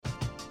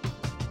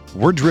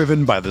We're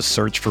driven by the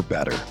search for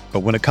better. But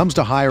when it comes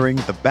to hiring,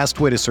 the best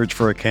way to search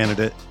for a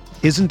candidate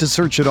isn't to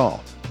search at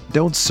all.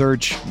 Don't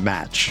search,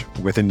 match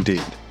with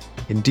Indeed.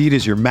 Indeed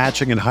is your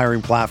matching and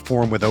hiring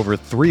platform with over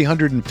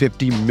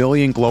 350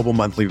 million global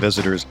monthly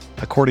visitors,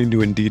 according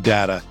to Indeed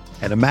data,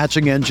 and a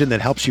matching engine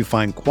that helps you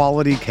find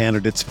quality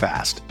candidates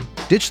fast.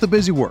 Ditch the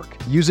busy work.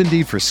 Use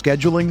Indeed for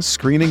scheduling,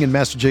 screening, and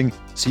messaging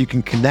so you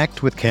can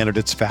connect with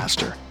candidates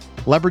faster.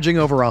 Leveraging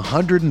over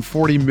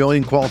 140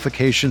 million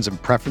qualifications and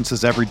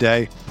preferences every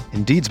day,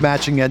 Indeed's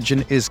matching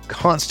engine is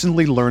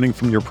constantly learning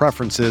from your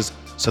preferences,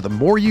 so the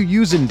more you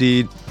use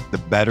Indeed, the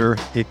better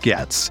it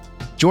gets.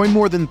 Join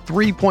more than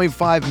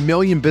 3.5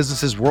 million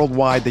businesses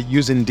worldwide that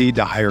use Indeed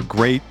to hire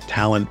great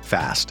talent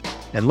fast.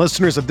 And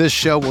listeners of this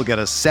show will get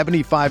a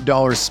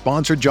 $75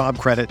 sponsored job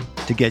credit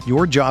to get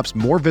your jobs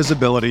more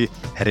visibility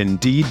at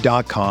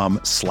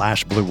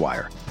Indeed.com/Blue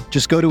Wire.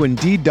 Just go to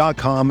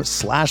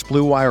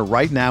Indeed.com/Blue Wire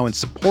right now and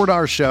support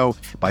our show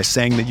by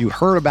saying that you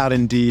heard about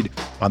Indeed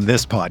on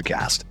this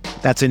podcast.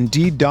 That's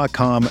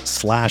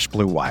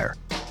Indeed.com/Blue Wire.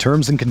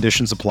 Terms and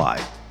conditions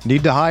apply.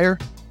 Need to hire?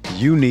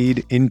 You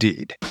need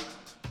Indeed.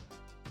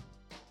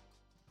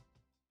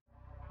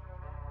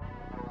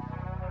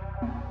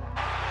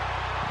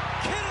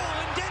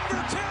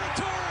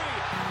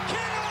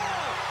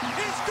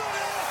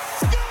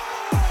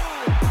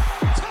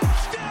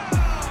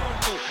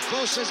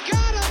 Has got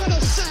him, and a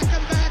sack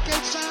him back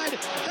inside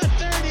the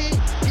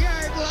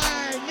 30-yard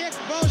line. Nick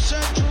Bosa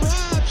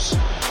drops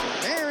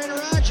Aaron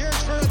Rodgers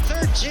for a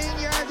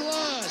 13-yard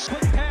loss.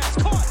 Quick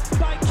pass caught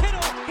by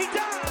Kittle. He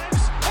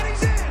dives, and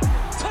he's in.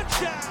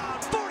 Touchdown,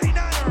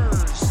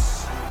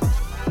 49ers.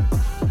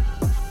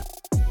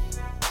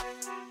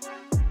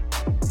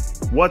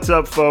 What's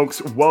up,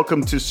 folks?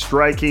 Welcome to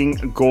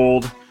Striking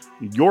Gold,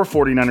 your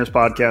 49ers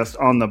podcast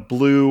on the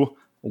Blue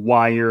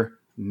Wire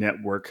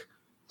Network.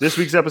 This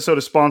week's episode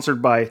is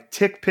sponsored by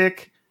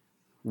TickPick,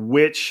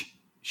 which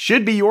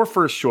should be your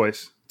first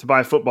choice to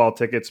buy football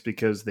tickets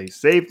because they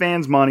save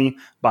fans money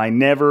by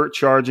never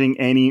charging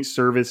any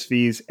service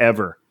fees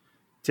ever.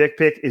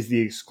 TickPick is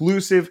the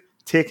exclusive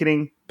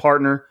ticketing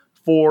partner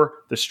for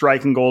the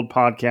Striking Gold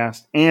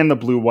podcast and the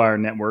Blue Wire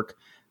Network.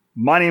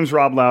 My name's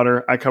Rob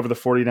Lauder. I cover the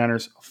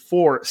 49ers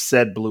for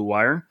said Blue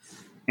Wire.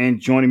 And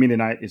joining me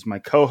tonight is my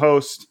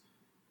co-host,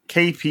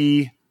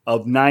 KP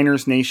of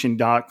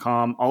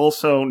NinersNation.com,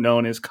 also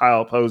known as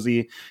Kyle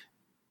Posey.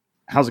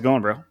 How's it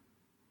going, bro?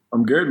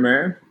 I'm good,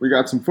 man. We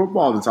got some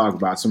football to talk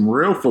about, some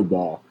real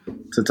football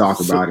to talk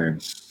about.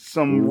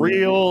 Some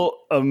real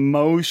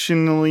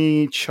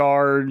emotionally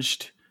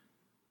charged,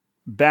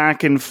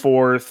 back and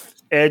forth,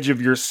 edge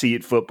of your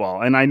seat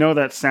football. And I know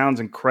that sounds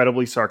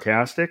incredibly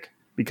sarcastic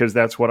because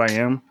that's what I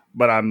am,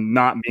 but I'm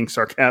not being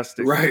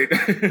sarcastic. Right.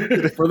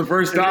 For the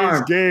first time.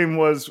 This game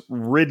was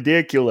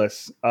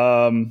ridiculous.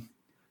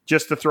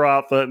 Just to throw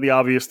out the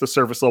obvious, the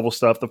surface level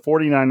stuff, the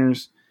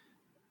 49ers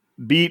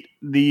beat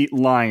the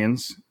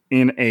Lions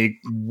in a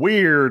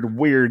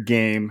weird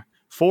game,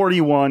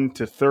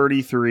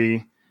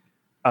 41-33.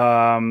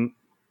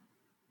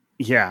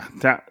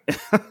 It's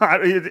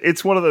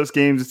one of those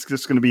games. It's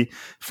just going to be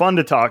fun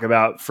to talk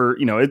about.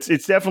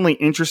 It's definitely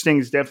interesting.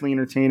 It's definitely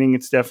entertaining.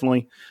 It's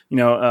definitely,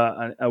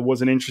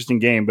 was an interesting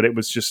game, but it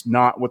was just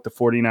not what the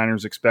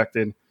 49ers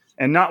expected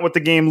and not what the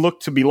game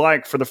looked to be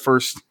like for the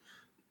first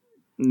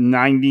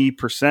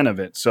 90% of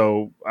it.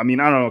 So, I mean,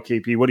 I don't know,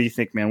 KP, what do you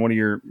think, man? What are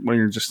your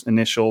just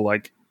initial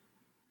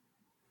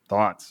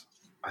thoughts?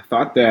 I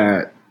thought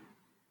that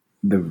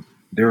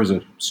there was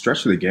a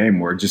stretch of the game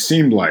where it just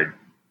seemed like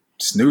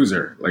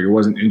snoozer, like it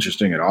wasn't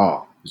interesting at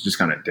all. It was just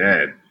kind of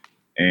dead.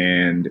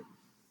 And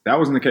that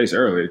wasn't the case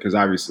earlier because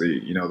obviously,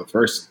 the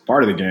first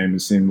part of the game, it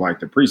seemed like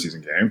the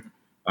preseason game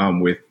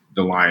with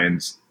the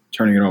Lions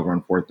turning it over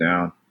on fourth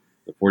down,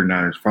 the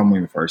 49ers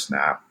fumbling the first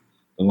snap,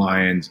 the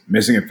Lions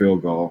missing a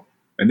field goal.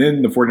 And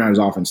then the 49ers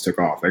offense took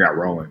off. They got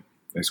rolling.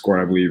 They scored,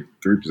 I believe,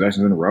 3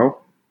 possessions in a row.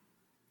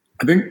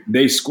 I think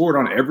they scored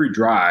on every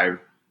drive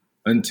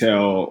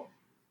until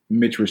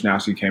Mitch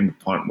Wishnowsky came to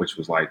punt, which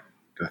was like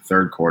the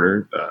third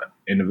quarter, the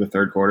end of the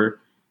third quarter.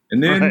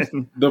 And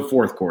then the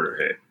fourth quarter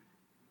hit.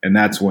 And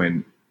that's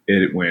when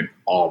it went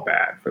all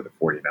bad for the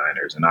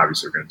 49ers. And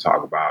obviously we're going to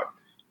talk about,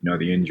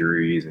 the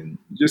injuries and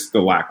just the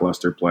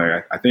lackluster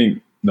play. I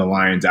think the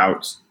Lions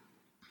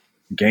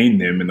outgained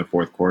them in the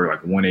fourth quarter,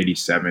 like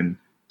 187-37,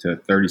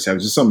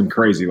 just something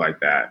crazy like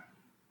that.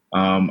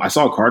 I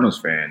saw a Cardinals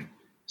fan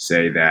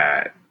say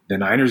that the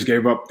Niners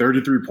gave up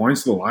 33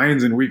 points to the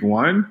Lions in week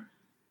 1.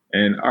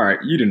 And all right,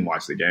 you didn't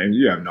watch the game.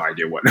 You have no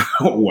idea what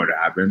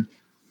happened.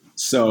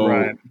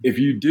 So If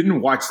you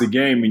didn't watch the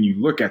game and you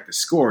look at the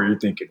score, you're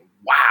thinking,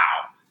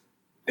 wow,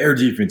 their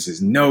defense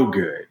is no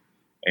good.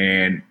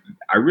 And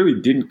I really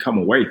didn't come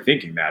away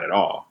thinking that at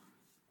all.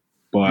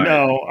 But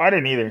no, I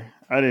didn't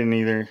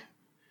either.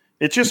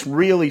 It just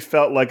really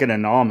felt like an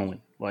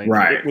anomaly.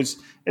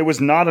 It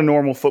was not a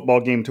normal football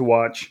game to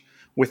watch.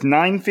 With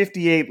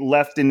 9:58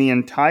 left in the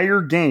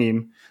entire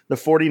game, the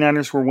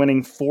 49ers were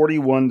winning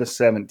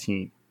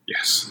 41-17.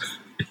 Yes.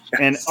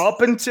 And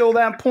up until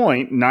that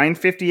point,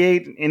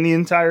 9:58 in the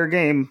entire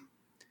game,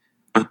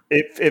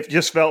 it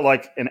just felt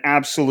like an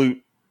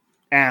absolute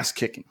ass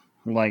kicking,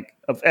 like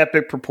of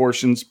epic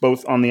proportions,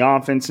 both on the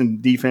offense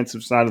and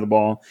defensive side of the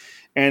ball.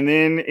 And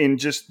then in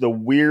just the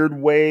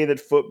weird way that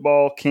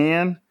football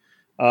can,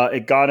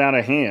 it got out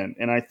of hand.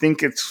 And I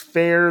think it's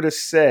fair to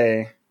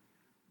say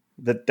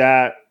that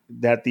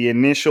the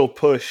initial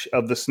push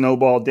of the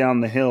snowball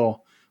down the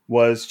hill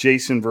was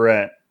Jason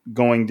Verrett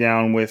going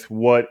down with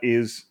what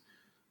is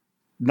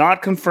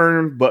not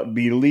confirmed but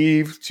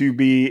believed to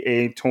be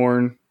a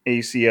torn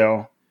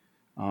ACL.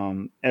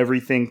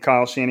 Everything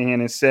Kyle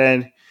Shanahan has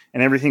said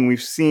and everything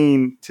we've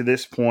seen to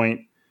this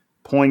point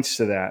points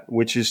to that,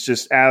 which is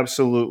just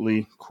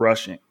absolutely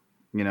crushing.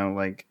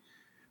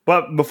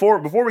 But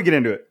before we get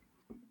into it,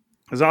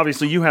 because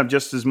obviously you have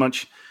just as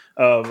much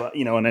of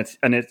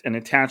an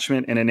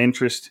attachment and an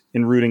interest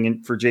in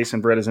rooting for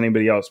Jason Verrett as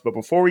anybody else. But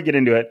before we get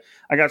into it,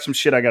 I got some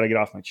shit I got to get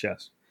off my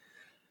chest.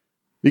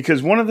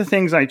 Because one of the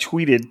things I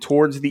tweeted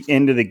towards the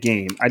end of the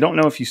game, I don't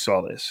know if you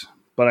saw this,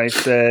 but I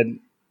said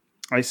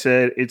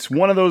it's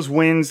one of those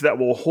wins that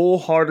will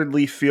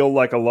wholeheartedly feel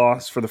like a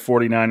loss for the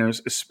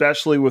 49ers,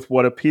 especially with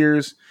what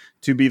appears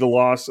to be the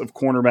loss of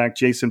cornerback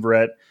Jason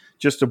Verrett.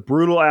 Just a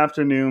brutal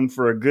afternoon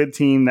for a good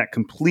team that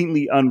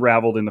completely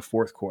unraveled in the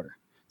fourth quarter.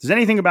 Does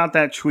anything about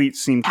that tweet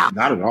seem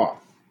Not at all.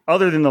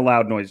 other than the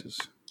loud noises?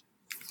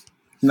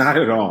 Not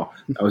at all.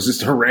 That was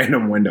just a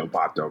random window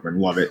popped open.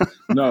 Love it.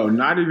 No,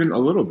 not even a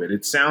little bit.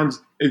 It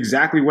sounds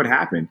exactly what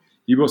happened.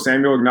 Deebo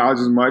Samuel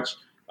acknowledged as much.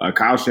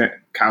 Kyle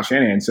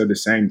Shanahan said the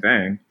same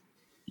thing.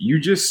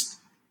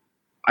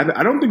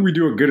 I don't think we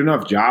do a good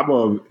enough job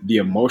of the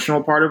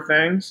emotional part of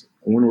things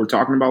when we're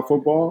talking about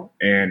football.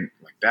 And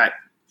like that,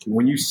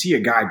 when you see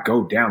a guy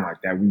go down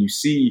like that,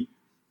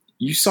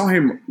 you saw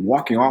him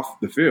walking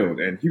off the field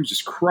and he was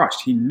just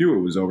crushed. He knew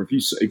it was over.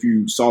 If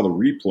you saw the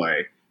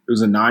replay, it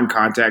was a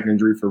non-contact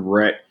injury for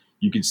Verrett.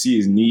 You could see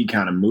his knee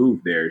kind of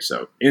move there.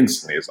 So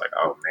instantly it's like,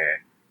 oh, man,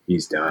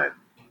 he's done.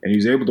 And he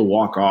was able to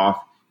walk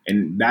off.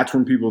 And that's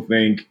when people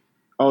think,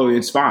 oh,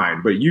 it's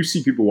fine. But you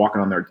see people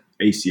walking on their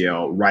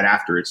ACL right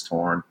after it's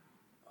torn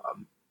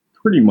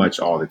pretty much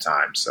all the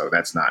time. So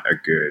that's not a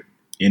good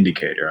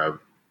indicator of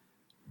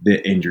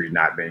the injury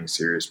not being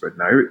serious. But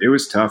no, it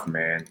was tough,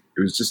 man.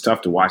 It was just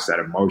tough to watch that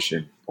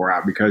emotion pour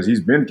out because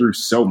he's been through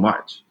so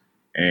much.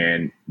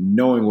 And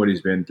knowing what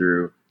he's been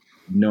through,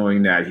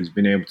 knowing that he's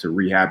been able to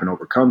rehab and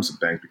overcome some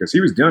things because he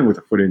was dealing with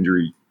a foot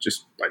injury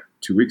just like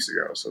 2 weeks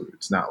ago. So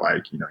it's not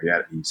like,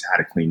 he's had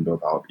a clean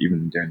bill of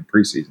even during the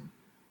preseason.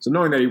 So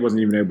knowing that he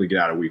wasn't even able to get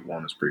out of week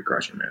one was pretty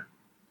crushing, man.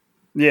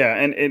 Yeah,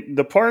 and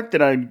the part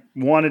that I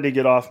wanted to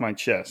get off my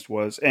chest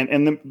was,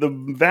 and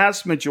the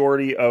vast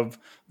majority of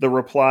the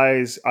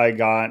replies I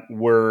got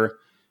were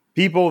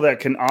people that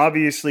can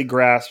obviously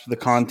grasp the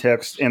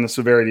context and the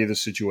severity of the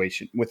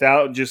situation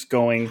without just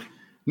going,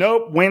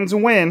 nope, win's a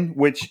win,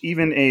 which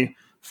even a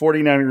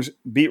 49ers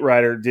beat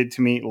writer did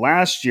to me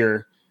last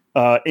year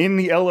in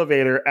the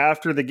elevator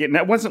after the game.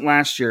 That wasn't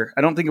last year.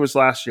 I don't think it was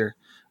last year.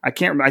 I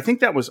can't remember. I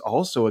think that was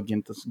also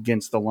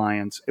against the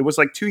Lions. It was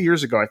like 2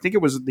 years ago. I think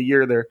it was the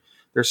year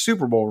their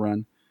Super Bowl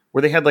run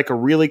where they had like a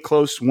really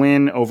close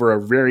win over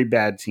a very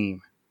bad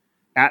team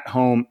at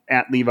home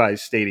at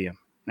Levi's Stadium.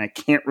 And I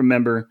can't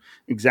remember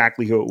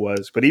exactly who it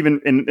was, but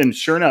and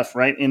sure enough,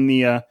 right in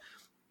the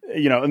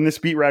and this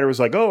beat writer was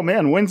like, "Oh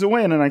man, win's a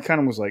win," and I kind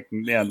of was like,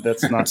 "Yeah,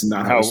 that's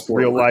not how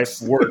real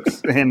life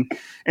works."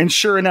 And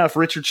sure enough,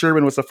 Richard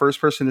Sherman was the first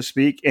person to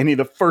speak, and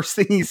the first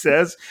thing he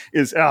says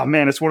is, "Oh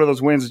man, it's one of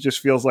those wins that just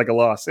feels like a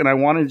loss." And I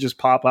wanted to just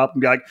pop up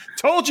and be like,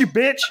 "Told you,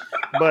 bitch!"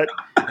 But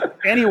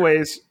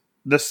anyways,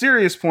 the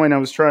serious point I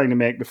was trying to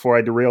make before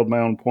I derailed my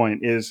own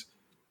point is,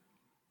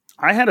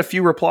 I had a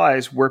few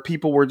replies where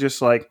people were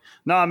just like,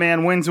 "Nah,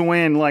 man, win's a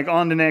win. Like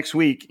on to next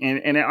week,"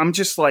 and I'm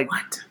just like,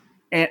 what?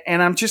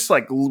 And I'm just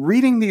like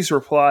reading these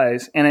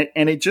replies, and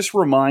it just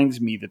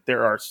reminds me that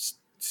there are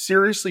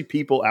seriously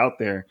people out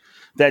there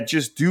that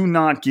just do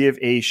not give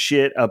a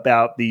shit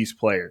about these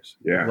players,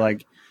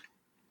 like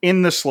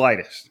in the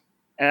slightest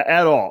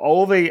at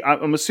all.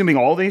 I'm assuming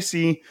all they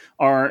see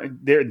are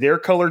their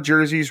colored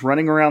jerseys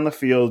running around the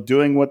field,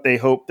 doing what they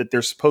hope that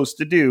they're supposed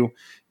to do,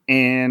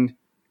 and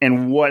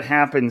what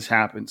happens.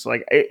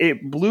 Like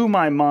it blew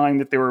my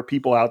mind that there were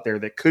people out there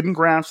that couldn't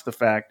grasp the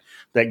fact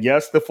that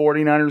yes, the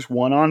 49ers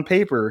won on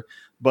paper,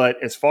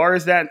 but as far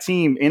as that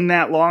team in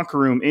that locker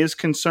room is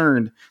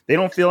concerned, they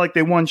don't feel like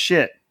they won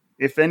shit.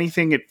 If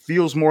anything, it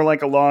feels more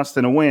like a loss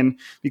than a win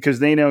because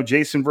they know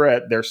Jason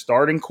Verrett, their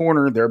starting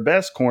corner, their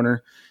best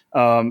corner,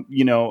 and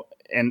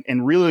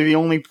really the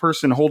only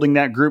person holding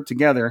that group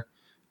together,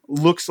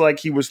 looks like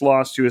he was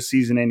lost to a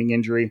season-ending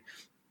injury.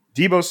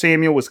 Deebo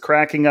Samuel was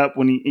cracking up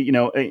when he,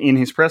 in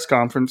his press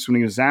conference when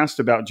he was asked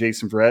about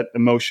Jason Verrett,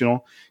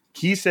 emotional.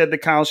 He said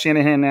that Kyle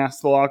Shanahan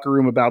asked the locker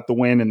room about the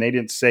win and they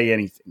didn't say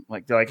anything.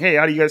 Like they're like, "Hey,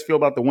 how do you guys feel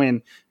about the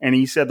win?" And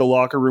he said the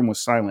locker room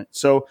was silent.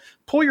 So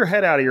pull your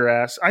head out of your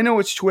ass. I know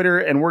it's Twitter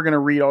and we're going to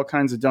read all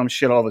kinds of dumb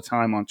shit all the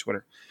time on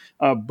Twitter.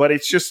 But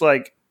it's just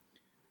like,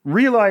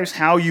 realize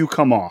how you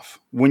come off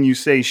when you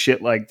say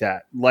shit like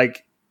that.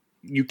 Like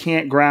you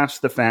can't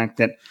grasp the fact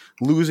that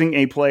losing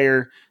a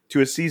player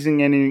to a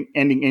season-ending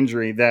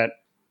injury that,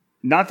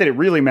 not that it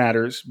really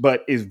matters,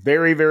 but is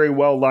very, very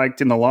well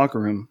liked in the locker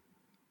room,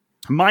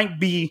 might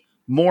be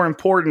more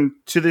important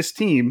to this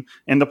team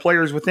and the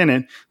players within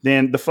it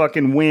than the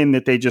fucking win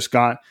that they just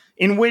got,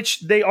 in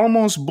which they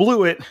almost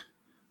blew it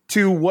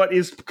to what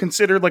is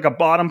considered like a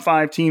bottom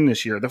 5 team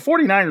this year. The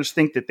 49ers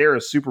think that they're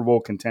a Super Bowl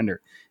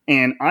contender,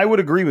 and I would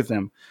agree with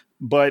them,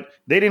 but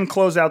they didn't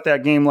close out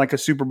that game like a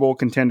Super Bowl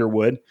contender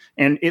would,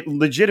 and it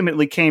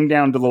legitimately came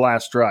down to the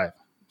last drive.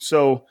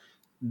 So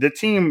the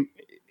team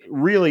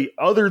really,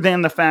 other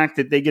than the fact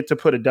that they get to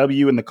put a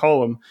W in the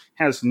column,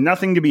 has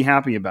nothing to be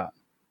happy about.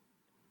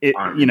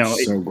 I'm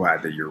so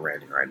glad that you're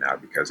ranting right now,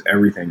 because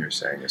everything you're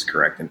saying is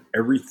correct. And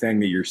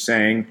everything that you're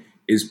saying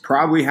is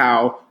probably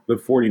how the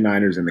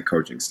 49ers and the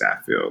coaching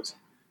staff feels.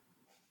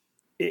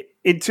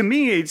 To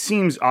me, it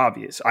seems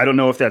obvious. I don't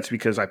know if that's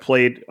because I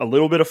played a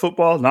little bit of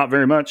football, not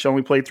very much. I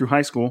only played through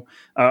high school.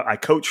 I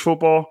coach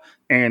football,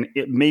 and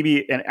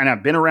and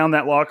I've been around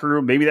that locker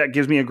room. Maybe that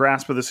gives me a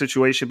grasp of the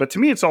situation. But to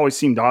me, it's always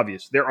seemed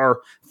obvious. There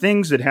are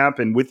things that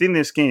happen within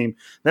this game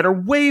that are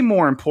way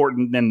more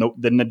important than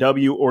the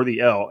W or the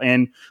L.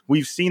 And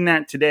we've seen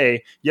that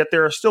today. Yet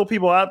there are still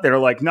people out there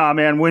like, nah,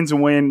 man, win's a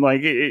win.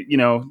 Like,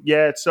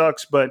 yeah, it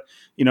sucks, but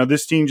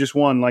this team just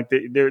won. Like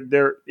they're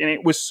and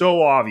it was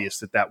so obvious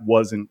that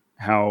wasn't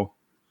how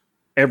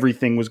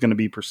everything was going to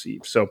be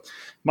perceived. So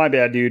my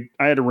bad, dude.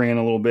 I had to rant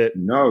a little bit.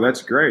 No,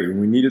 that's great.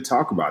 And we need to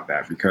talk about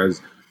that,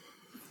 because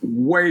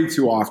way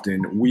too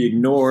often we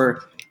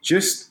ignore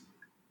just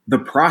the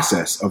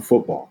process of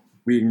football.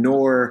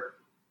 We're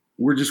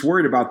just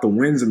worried about the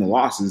wins and the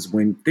losses,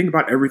 when think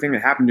about everything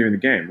that happened during the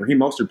game. Raheem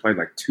Mostert played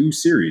like 2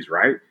 series,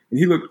 right? And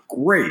he looked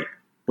great,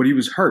 but he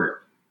was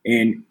hurt.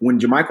 And when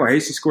JaMychal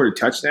Hasty scored a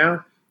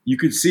touchdown, you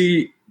could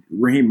see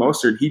Raheem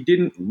Mostert, he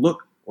didn't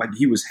look like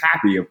he was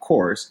happy, of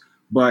course,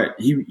 but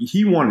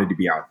he wanted to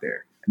be out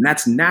there. And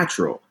that's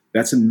natural.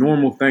 That's a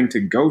normal thing to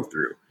go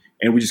through.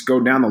 And we just go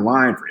down the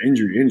line for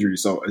injury.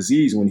 So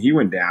Azeez, when he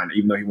went down,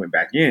 even though he went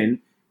back in,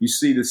 you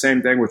see the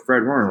same thing with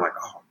Fred Warner. Like,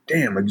 oh,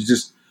 damn, like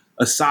just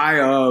a sigh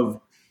of,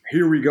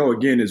 here we go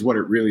again, is what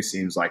it really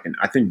seems like. And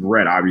I think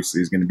Brett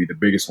obviously is going to be the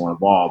biggest one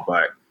of all.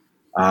 But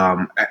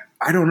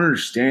I don't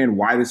understand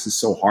why this is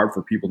so hard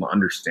for people to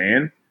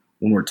understand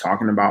when we're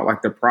talking about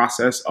like the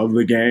process of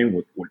the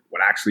game, what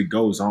actually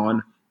goes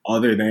on,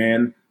 other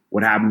than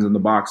what happens in the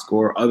box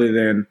score, other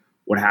than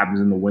what happens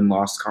in the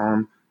win-loss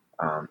column.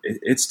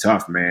 It's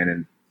tough, man.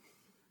 And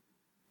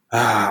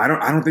I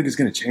don't think it's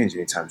going to change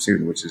anytime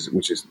soon, which is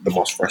the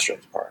most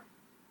frustrating part.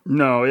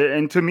 No,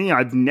 and to me,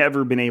 I've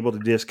never been able to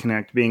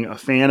disconnect being a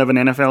fan of an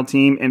NFL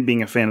team and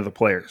being a fan of the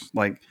players.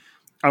 Like,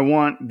 I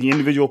want the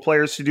individual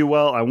players to do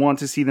well. I want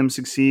to see them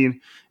succeed.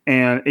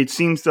 And it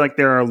seems like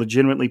there are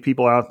legitimately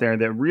people out there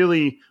that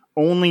really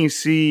only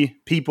see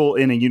people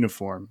in a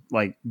uniform,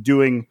 like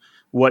doing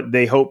what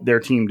they hope their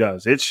team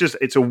does.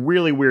 It's a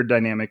really weird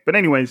dynamic. But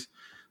anyways,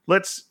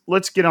 let's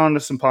get on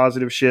to some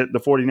positive shit. The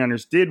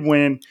 49ers did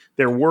win.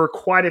 There were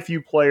quite a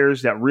few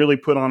players that really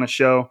put on a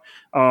show.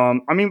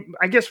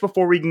 I guess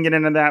before we can get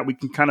into that, we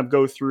can kind of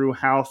go through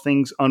how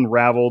things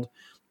unraveled.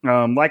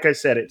 Like I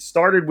said, it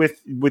started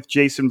with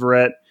Jason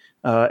Verrett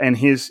and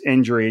his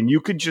injury, and you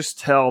could just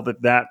tell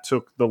that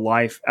took the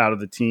life out of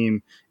the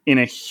team in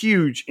a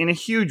huge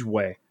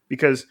way,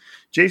 because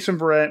Jason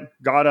Verrett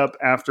got up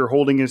after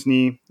holding his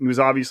knee. He was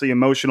obviously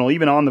emotional,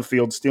 even on the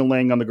field, still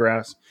laying on the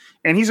grass.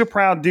 And he's a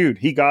proud dude.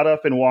 He got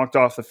up and walked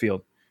off the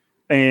field,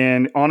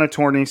 and on a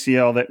torn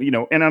ACL that,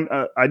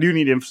 and I do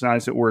need to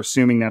emphasize that we're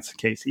assuming that's the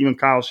case. Even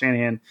Kyle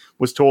Shanahan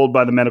was told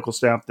by the medical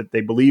staff that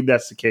they believe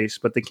that's the case,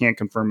 but they can't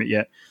confirm it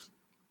yet.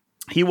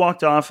 He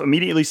walked off,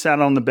 immediately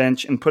sat on the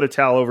bench and put a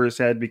towel over his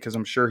head because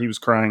I'm sure he was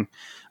crying.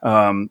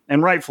 And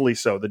rightfully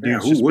so. The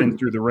dude's just been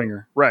through the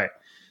ringer. Right.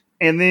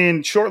 And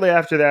then shortly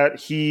after that,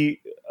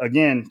 he,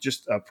 again,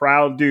 just a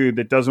proud dude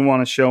that doesn't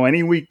want to show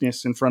any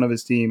weakness in front of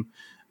his team,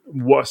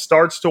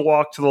 starts to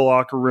walk to the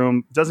locker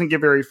room, doesn't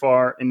get very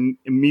far, and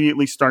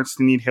immediately starts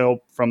to need help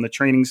from the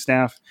training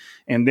staff.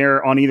 And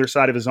they're on either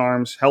side of his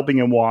arms, helping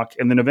him walk.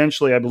 And then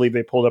eventually, I believe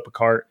they pulled up a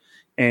cart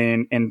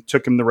and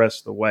took him the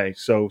rest of the way.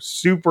 So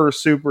super,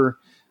 super.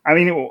 I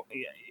mean,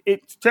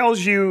 it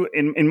tells you,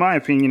 in my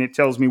opinion, it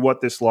tells me what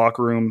this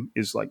locker room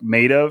is like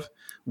made of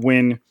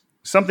when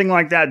something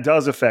like that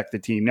does affect the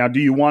team. Now,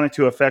 do you want it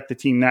to affect the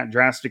team that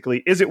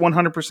drastically? Is it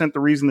 100% the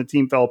reason the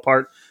team fell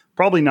apart?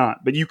 Probably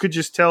not. But you could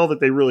just tell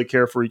that they really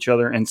care for each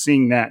other, and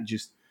seeing that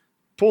just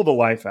pull the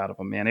life out of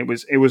them, man. It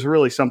was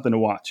really something to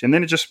watch. And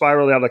then it just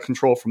spiraled out of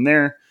control from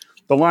there.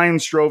 The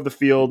Lions drove the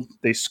field.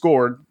 They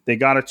scored. They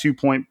got a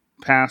 2-point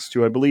pass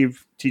to, I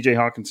believe, TJ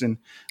Hawkinson,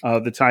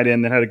 the tight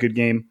end that had a good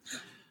game.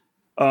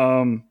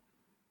 And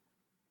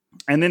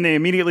then they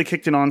immediately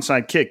kicked an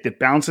onside kick that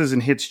bounces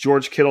and hits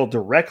George Kittle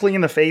directly in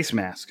the face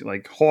mask,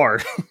 like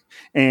hard.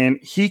 And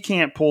he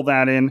can't pull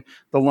that in.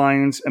 The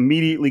Lions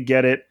immediately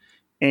get it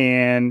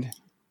and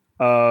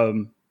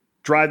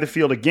drive the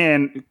field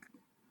again.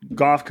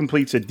 Goff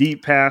completes a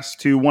deep pass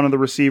to one of the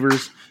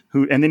receivers,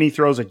 and then he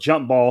throws a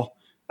jump ball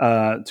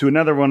to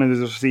another one of his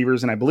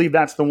receivers, and I believe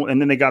that's the one.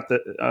 And then they got the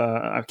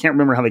I can't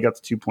remember how they got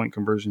the 2-point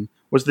conversion.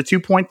 Was the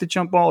 2-point the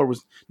jump ball, or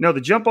was no?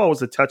 The jump ball was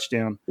the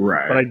touchdown.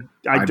 Right.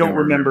 But I don't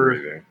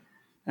remember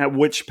at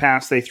which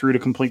pass they threw to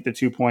complete the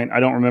 2-point. I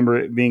don't remember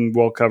it being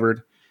well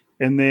covered.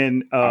 And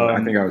then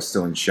I think I was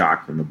still in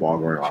shock from the ball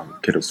going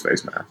off Kittle's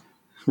face mask.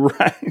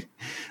 Right.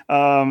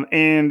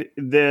 And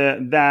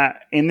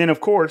then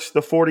of course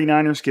the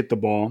 49ers get the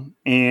ball,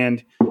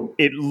 and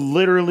it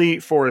literally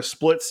for a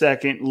split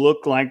second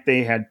looked like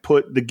they had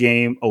put the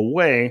game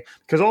away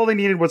because all they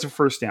needed was a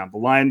first down. The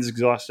Lions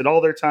exhausted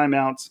all their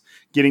timeouts,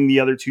 getting the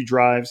other 2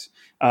 drives,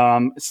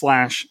 /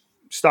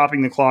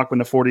 stopping the clock when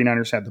the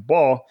 49ers had the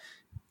ball.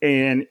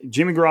 And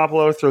Jimmy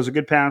Garoppolo throws a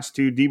good pass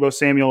to Deebo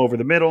Samuel over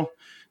the middle,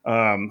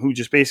 who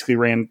just basically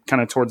ran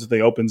kind of towards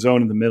the open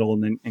zone in the middle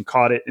and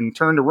caught it and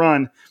turned to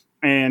run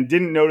and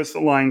didn't notice the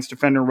Lions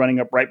defender running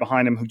up right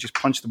behind him, who just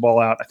punched the ball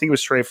out. I think it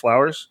was Trey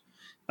Flowers.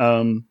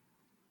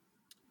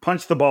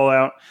 Punched the ball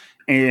out,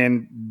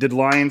 and the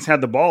Lions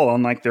had the ball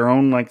on like their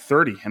own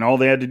 30, and all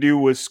they had to do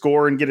was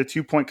score and get a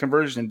 2-point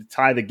conversion to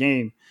tie the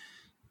game.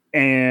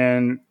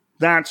 And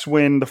that's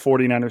when the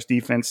 49ers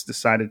defense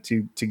decided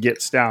to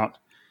get stout.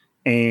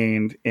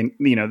 And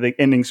the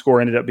ending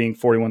score ended up being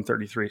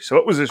 41-33. So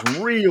it was this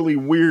really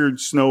weird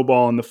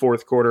snowball in the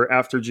fourth quarter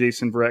after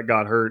Jason Verrett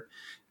got hurt.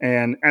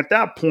 And at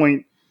that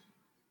point,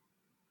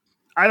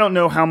 I don't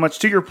know how much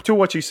to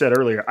what you said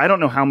earlier. I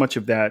don't know how much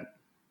of that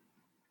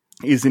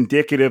is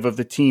indicative of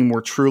the team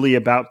we're truly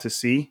about to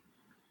see.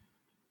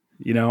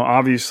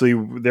 Obviously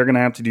they're going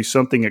to have to do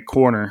something at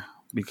corner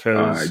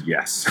because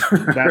yes,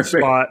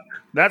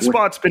 that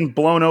spot's been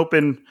blown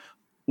open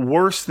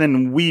worse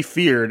than we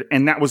feared,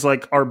 and that was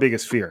like our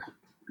biggest fear.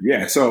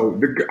 Yeah, so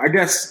I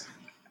guess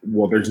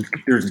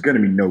there's going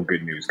to be no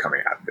good news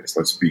coming out of this.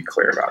 Let's be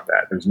clear about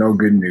that. There's no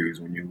good news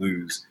when you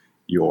lose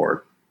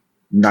your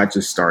not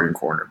just starting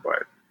corner,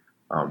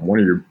 but one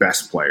of your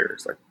best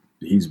players. Like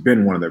he's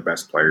been one of their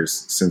best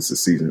players since the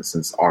season,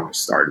 since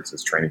August started,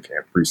 since training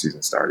camp,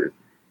 preseason started,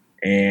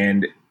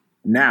 and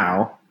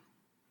now,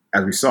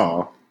 as we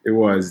saw, it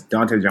was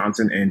Dante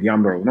Johnson and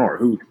Deommodore Lenoir,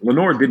 who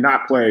Lenoir did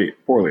not play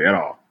poorly at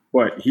all.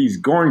 But he's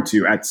going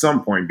to, at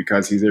some point,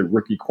 because he's a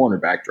rookie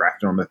cornerback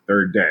drafted on the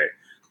 3rd day,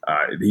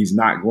 he's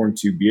not going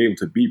to be able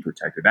to be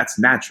protected. That's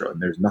natural,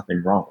 and there's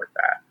nothing wrong with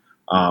that.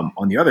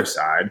 On the other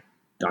side,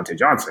 Dante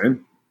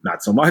Johnson,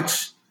 not so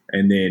much.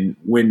 And then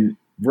when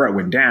Verrett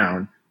went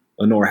down,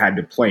 Lenoir had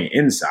to play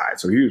inside.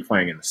 So he was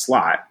playing in the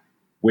slot,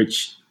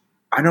 which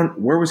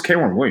where was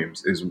K'Waun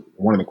Williams is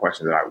one of the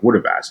questions that I would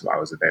have asked if I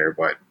was there,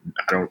 but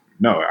I don't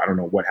know. I don't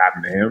know what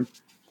happened to him.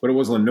 But it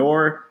was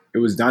Lenoir, it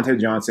was Dante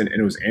Johnson, and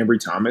it was Ambry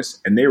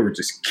Thomas, and they were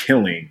just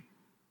killing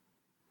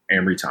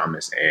Ambry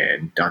Thomas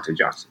and Dante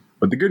Johnson.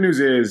 But the good news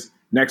is,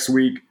 next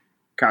week,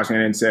 Kyle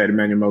Shanahan said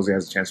Emmanuel Moseley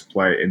has a chance to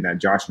play, and that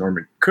Josh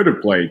Norman could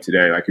have played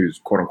today, like he was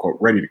quote-unquote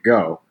ready to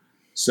go.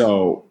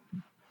 So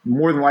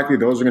more than likely,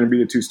 those are going to be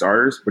the 2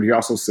 starters. But he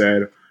also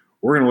said,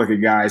 we're going to look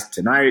at guys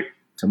tonight,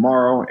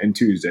 tomorrow, and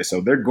Tuesday. So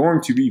they're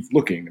going to be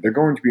looking. They're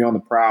going to be on the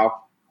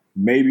prowl.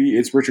 Maybe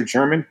it's Richard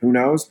Sherman. Who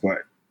knows? But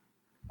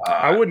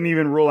I wouldn't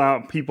even rule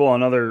out people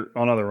on other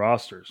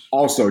rosters.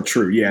 Also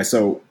true, yeah.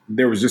 So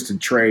there was just a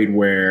trade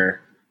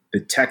where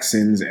the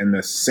Texans and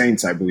the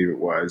Saints, I believe it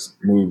was,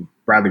 moved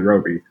Bradley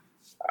Roby,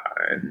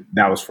 and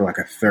that was for like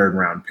a 3rd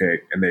round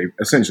pick, and they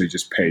essentially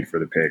just paid for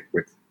the pick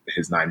with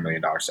his $9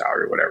 million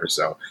salary or whatever.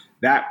 So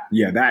that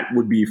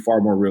would be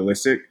far more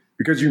realistic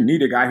because you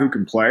need a guy who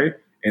can play,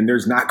 and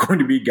there's not going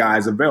to be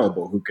guys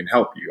available who can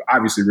help you.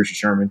 Obviously, Richard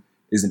Sherman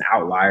is an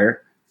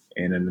outlier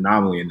and an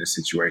anomaly in this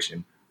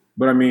situation.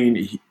 But I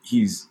mean,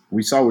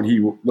 we saw what he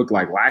looked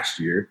like last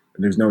year,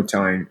 and there's no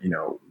telling,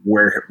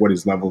 what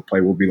his level of play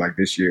will be like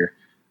this year.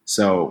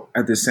 So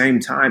at the same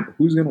time,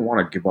 who's going to want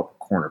to give up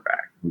a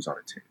cornerback who's on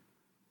a team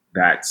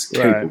that's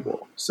capable?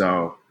 Right.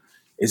 So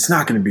it's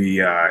not going to be,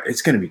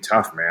 it's going to be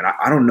tough, man.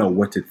 I don't know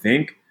what to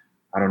think.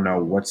 I don't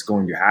know what's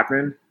going to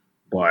happen,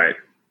 but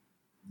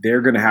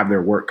they're going to have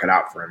their work cut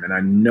out for him. And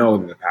I know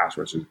that the pass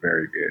rush is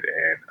very good,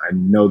 and I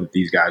know that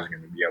these guys are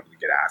going to be able to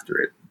get after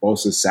it.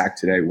 Bosa's sack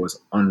today was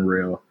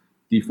unreal.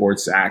 Dee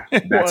Ford's sack,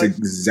 that's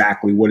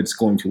exactly what it's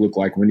going to look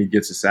like when he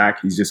gets a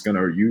sack. He's just going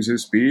to use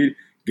his speed,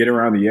 get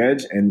around the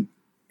edge. And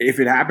if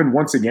it happened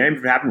once a game,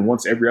 if it happened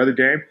once every other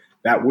game,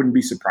 that wouldn't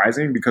be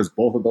surprising because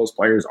both of those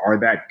players are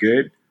that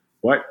good.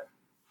 But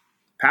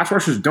pass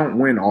rushers don't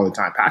win all the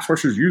time. Pass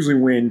rushers usually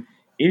win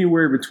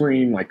anywhere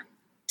between like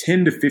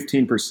 10 to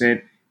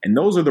 15%, and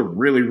those are the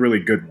really,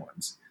 really good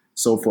ones.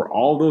 So for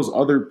all those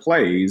other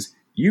plays,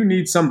 you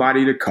need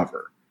somebody to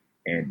cover.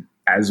 And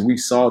as we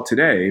saw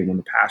today, when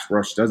the pass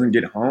rush doesn't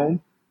get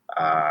home,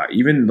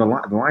 even the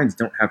Lions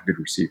don't have good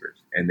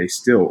receivers, and they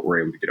still were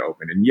able to get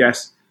open. And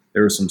yes,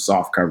 there was some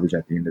soft coverage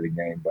at the end of the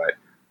game, but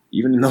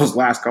even in those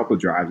last couple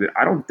of drives,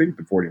 I don't think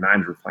the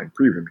 49ers were playing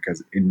prevent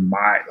because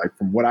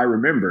from what I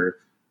remember,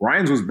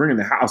 Ryans was bringing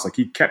the house. Like,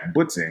 he kept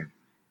blitzing,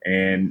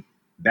 and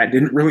that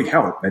didn't really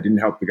help. That didn't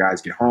help the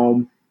guys get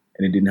home,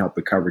 and it didn't help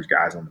the coverage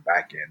guys on the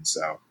back end.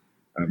 So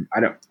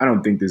I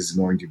don't think this is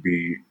going to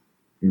be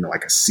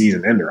like a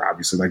season ender,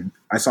 obviously. Like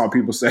I saw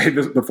people say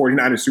the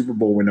 49ers Super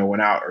Bowl window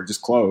went out or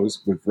just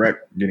closed with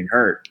Brett getting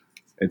hurt.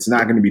 It's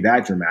not going to be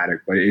that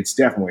dramatic, but it's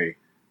definitely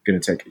going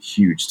to take a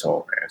huge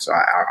toll, man. So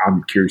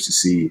I'm curious to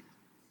see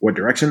what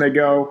direction they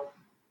go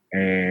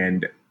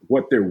and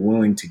what they're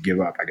willing to give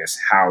up, I guess,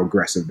 how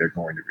aggressive they're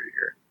going to be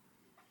here.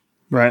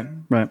 Right.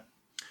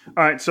 All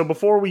right, so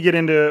before we get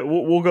into,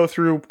 we'll go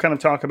through, kind of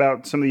talk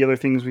about some of the other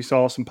things we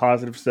saw, some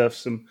positive stuff,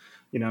 some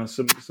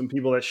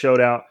people that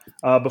showed out.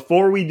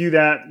 Before we do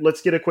that,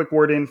 let's get a quick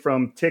word in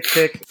from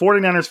TickPick.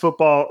 49ers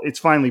football, it's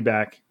finally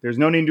back. There's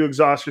no need to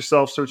exhaust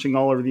yourself searching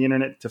all over the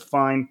internet to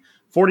find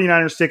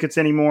 49ers tickets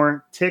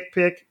anymore.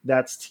 TickPick,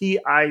 that's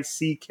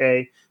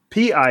TickPick,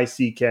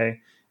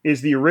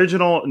 is the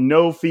original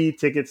no-fee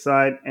ticket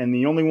site and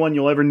the only one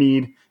you'll ever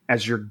need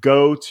as your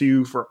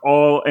go-to for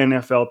all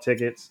NFL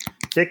tickets.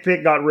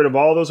 TickPick got rid of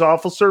all those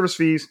awful service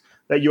fees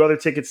that you other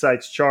ticket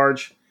sites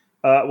charge.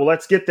 Well,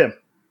 let's get them.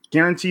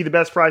 Guarantee the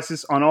best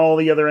prices on all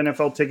the other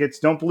NFL tickets.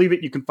 Don't believe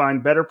it? You can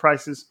find better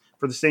prices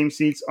for the same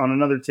seats on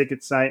another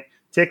ticket site.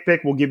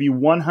 TickPick will give you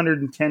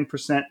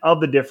 110% of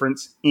the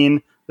difference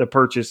in the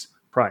purchase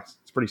price.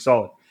 It's pretty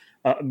solid.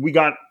 We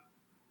got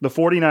the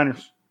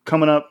 49ers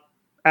coming up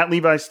at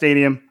Levi's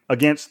Stadium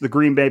against the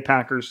Green Bay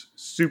Packers.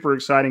 Super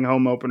exciting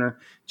home opener.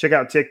 Check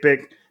out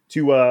TickPick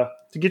to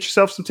get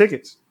yourself some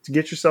tickets.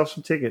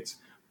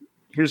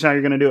 Here's how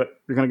you're going to do it.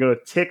 You're going to go to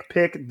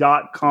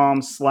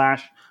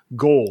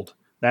tickpick.com/gold.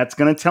 That's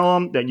going to tell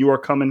them that you are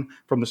coming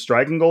from the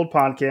Striking Gold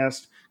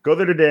podcast. Go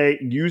there today,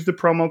 use the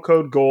promo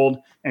code GOLD,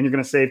 and you're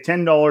going to save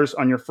 $10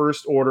 on your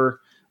first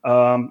order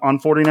on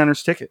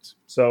 49ers tickets.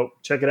 So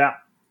check it out.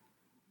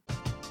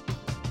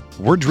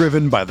 We're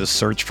driven by the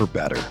search for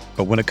better.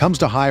 But when it comes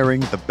to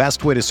hiring, the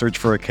best way to search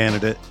for a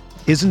candidate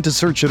isn't to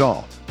search at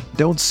all.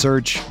 Don't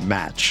search,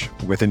 match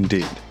with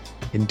Indeed.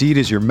 Indeed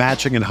is your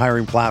matching and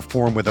hiring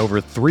platform with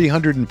over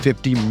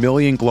 350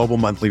 million global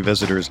monthly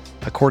visitors,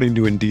 according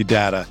to Indeed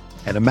data,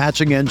 and a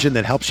matching engine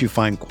that helps you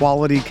find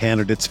quality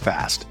candidates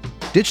fast.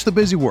 Ditch the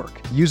busy work.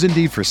 Use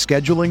Indeed for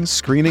scheduling,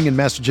 screening, and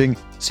messaging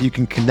so you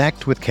can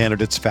connect with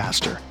candidates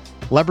faster.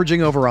 Leveraging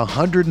over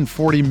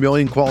 140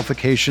 million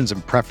qualifications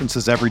and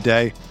preferences every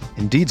day,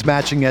 Indeed's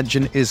matching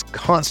engine is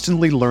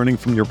constantly learning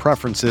from your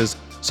preferences,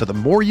 so the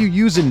more you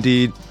use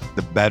Indeed,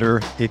 the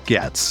better it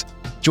gets.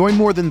 Join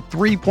more than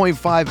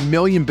 3.5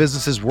 million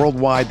businesses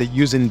worldwide that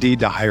use Indeed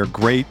to hire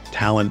great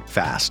talent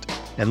fast.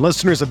 And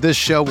listeners of this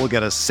show will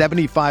get a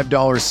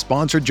 $75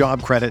 sponsored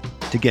job credit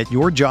to get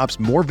your jobs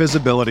more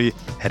visibility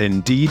at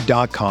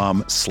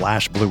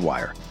Indeed.com/Blue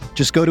Wire.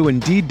 Just go to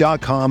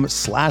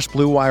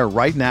Indeed.com/Blue Wire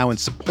right now and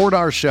support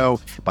our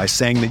show by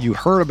saying that you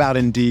heard about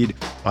Indeed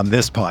on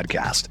this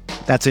podcast.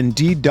 That's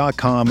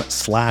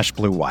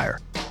Indeed.com/Blue Wire.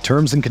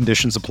 Terms and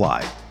conditions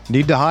apply.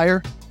 Need to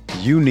hire?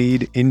 You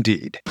need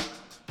Indeed.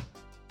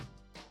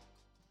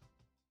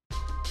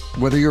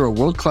 Whether you're a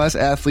world-class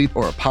athlete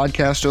or a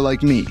podcaster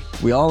like me,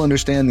 we all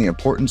understand the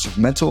importance of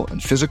mental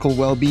and physical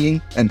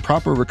well-being and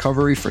proper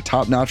recovery for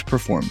top-notch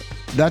performance.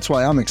 That's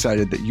why I'm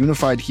excited that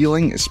Unified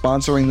Healing is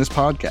sponsoring this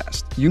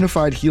podcast.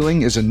 Unified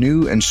Healing is a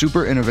new and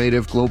super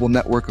innovative global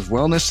network of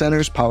wellness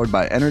centers powered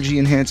by Energy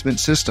Enhancement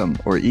System,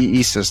 or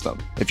EE System.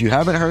 If you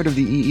haven't heard of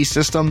the EE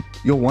System,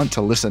 you'll want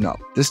to listen up.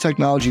 This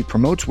technology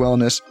promotes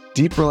wellness,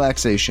 deep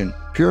relaxation,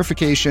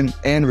 purification,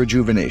 and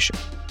rejuvenation.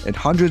 In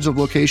hundreds of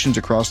locations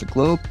across the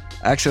globe,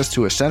 access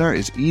to a center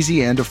is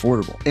easy and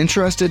affordable.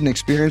 Interested in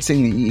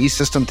experiencing the EE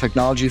System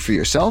technology for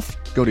yourself?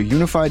 Go to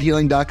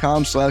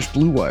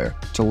unifiedhealing.com/Blue Wire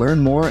to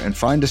learn more and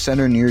find a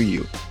center near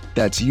you.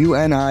 That's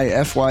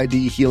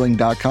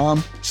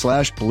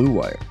UNIFYDhealing.com/Blue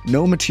Wire.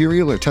 No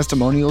material or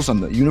testimonials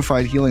on the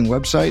Unified Healing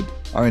website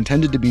are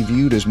intended to be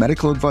viewed as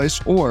medical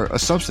advice or a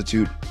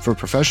substitute for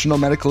professional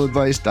medical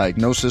advice,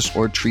 diagnosis,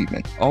 or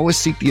treatment. Always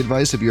seek the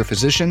advice of your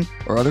physician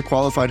or other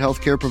qualified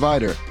healthcare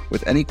provider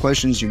with any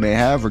questions you may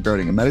have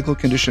regarding a medical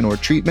condition or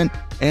treatment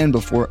and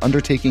before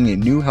undertaking a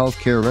new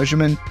healthcare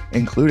regimen,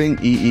 including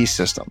EE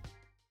System.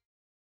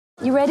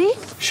 You ready?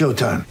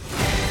 Showtime.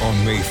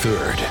 On May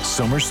 3rd,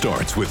 summer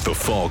starts with The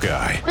Fall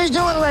Guy. Let's do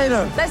it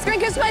later. Let's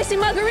drink a spicy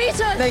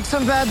margarita. Make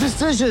some bad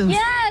decisions.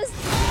 Yes!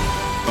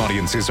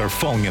 Audiences are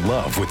falling in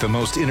love with the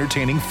most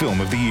entertaining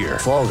film of the year.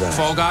 Fall Guy.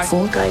 Fall Guy.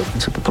 Fall Guy.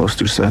 That's what the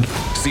poster said.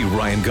 See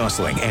Ryan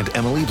Gosling and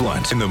Emily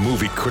Blunt in the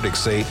movie critics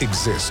say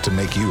exists to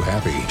make you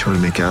happy. Trying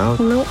to make it out?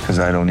 Nope. Because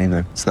I don't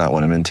either. It's not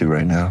what I'm into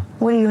right now.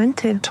 What are you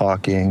into?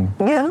 Talking.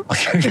 Yeah.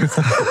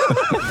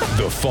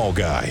 The Fall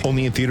Guy.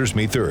 Only in theaters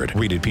May 3rd.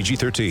 Rated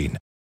PG-13.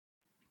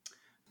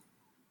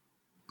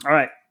 All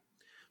right.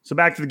 So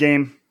back to the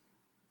game.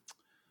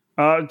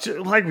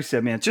 Like we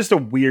said, man, just a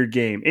weird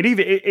game.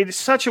 It's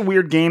such a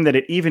weird game that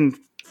it even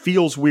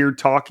feels weird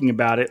talking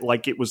about it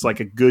like it was like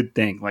a good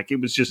thing. Like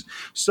it was just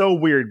so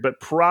weird,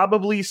 but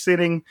probably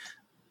sitting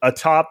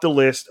atop the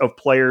list of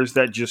players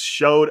that just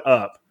showed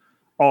up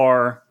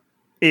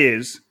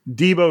is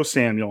Deebo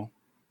Samuel,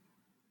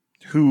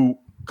 who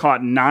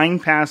caught 9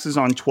 passes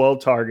on 12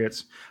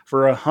 targets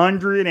for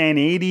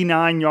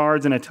 189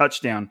 yards and a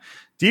touchdown.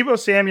 Deebo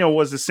Samuel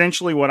was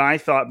essentially what I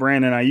thought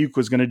Brandon Ayuk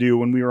was going to do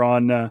when we were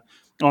on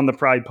on the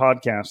Pride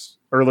podcast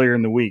earlier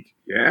in the week.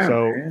 Yeah,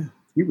 so man.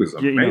 He was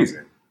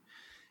amazing.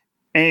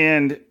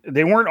 And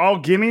they weren't all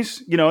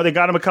gimmies. They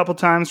got him a couple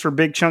times for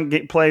big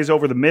chunk plays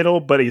over the middle,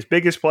 but his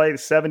biggest play, the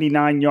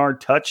 79-yard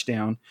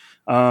touchdown,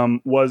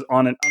 was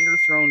on an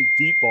underthrown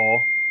deep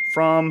ball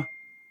from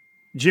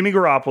Jimmy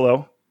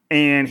Garoppolo.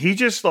 And he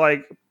just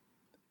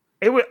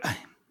it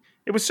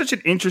was such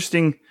an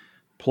interesting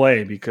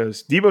play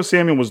because Deebo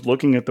Samuel was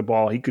looking at the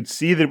ball. He could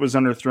see that it was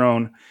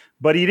underthrown,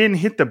 but he didn't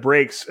hit the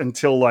brakes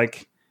until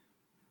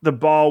the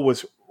ball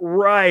was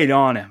right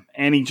on him,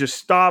 and he just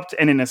stopped.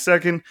 And in a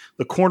second,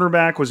 the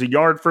cornerback was a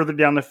yard further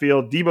down the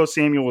field. Deebo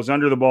Samuel was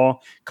under the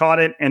ball, caught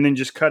it, and then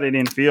just cut it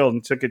in field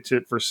and took it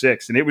for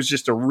 6. And it was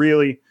just a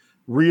really,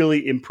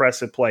 really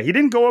impressive play. He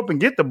didn't go up and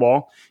get the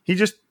ball. He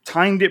just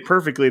timed it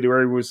perfectly to where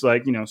he was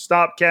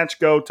stop, catch,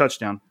 go,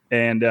 touchdown.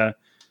 And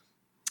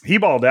he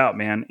balled out,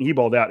 man. He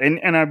balled out.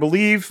 And I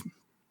believe,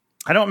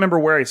 I don't remember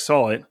where I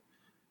saw it,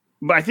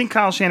 but I think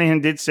Kyle Shanahan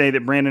did say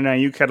that Brandon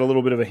Ayuk had a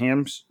little bit of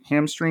a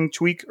hamstring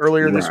tweak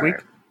earlier this week.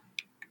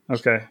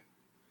 Okay.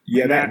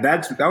 Yeah,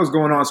 that was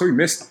going on. So he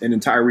missed an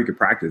entire week of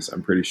practice,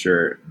 I'm pretty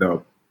sure,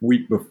 the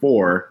week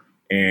before.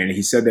 And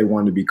he said they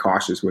wanted to be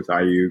cautious with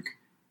Ayuk.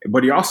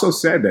 But he also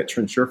said that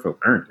Trent Sherfield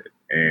earned it.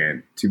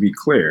 And to be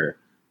clear,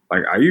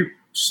 Ayuk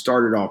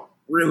started off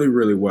really,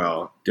 really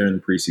well during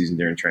the preseason,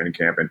 during training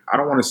camp. And I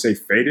don't want to say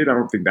faded. I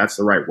don't think that's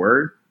the right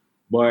word.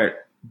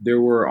 But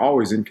there were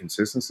always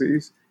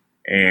inconsistencies.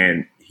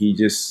 And he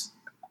just,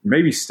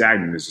 maybe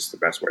stagnant is just the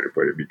best way to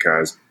put it,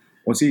 because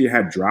once he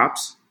had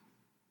drops,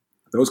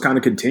 those kind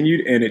of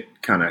continued, and it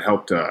kind of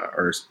helped,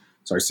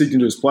 seeped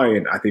into his play,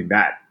 and I think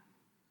that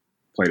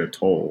played a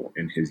toll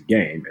in his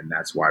game, and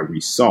that's why we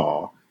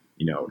saw,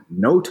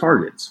 no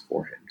targets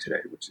for him today,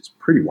 which is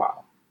pretty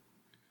wild.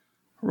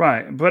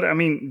 Right, but I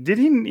mean,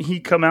 didn't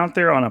he come out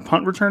there on a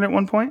punt return at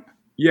one point?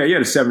 Yeah, he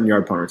had a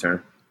 7-yard punt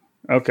return.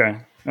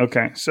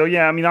 Okay. So,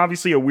 yeah, I mean,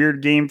 obviously a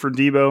weird game for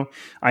Deebo.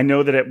 I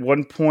know that at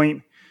one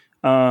point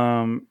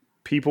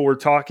people were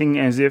talking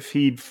as if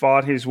he'd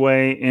fought his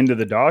way into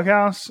the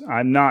doghouse.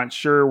 I'm not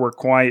sure we're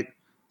quite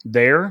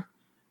there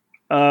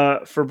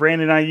for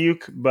Brandon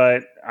Ayuk.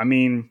 But, I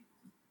mean,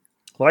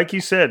 like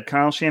you said,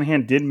 Kyle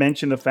Shanahan did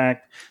mention the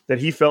fact that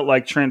he felt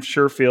like Trent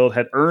Sherfield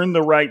had earned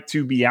the right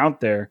to be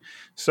out there.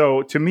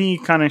 So, to me,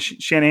 kind of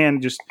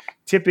Shanahan just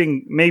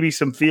tipping maybe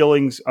some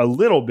feelings a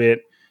little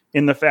bit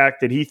in the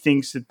fact that he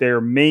thinks that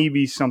there may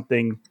be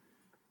something,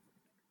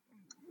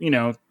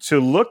 to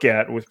look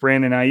at with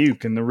Brandon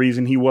Ayuk, and the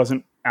reason he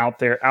wasn't out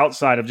there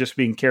outside of just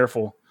being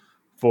careful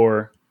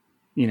for,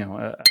 a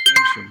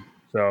hamstring.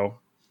 So,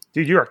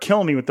 dude, you are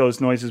killing me with those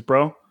noises,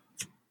 bro.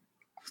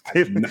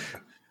 I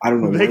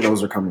don't know where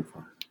those are coming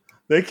from.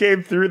 They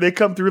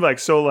come through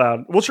so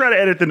loud. We'll try to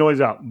edit the noise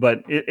out,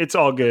 but it's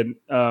all good.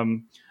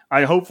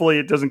 Hopefully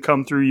it doesn't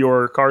come through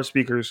your car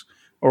speakers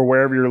or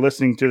wherever you're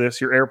listening to this,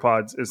 your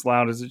AirPods, as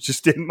loud as it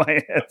just did in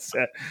my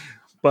headset.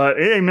 But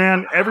hey,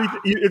 man,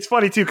 it's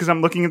funny too, because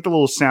I'm looking at the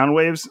little sound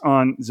waves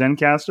on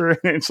Zencastr,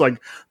 and it's like,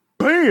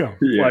 bam!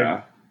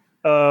 Yeah.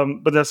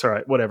 But that's all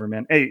right. Whatever,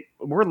 man. Hey,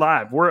 we're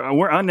live.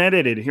 We're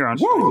unedited here on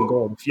Striking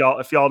Gold.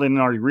 If y'all didn't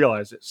already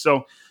realize it.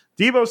 So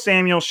Deebo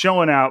Samuel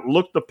showing out,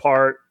 looked the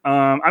part.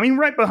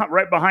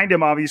 Right behind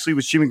him, obviously,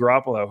 was Jimmy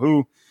Garoppolo,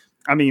 who,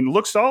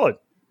 looked solid.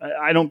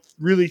 I don't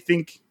really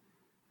think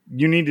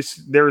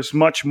there's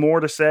much more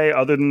to say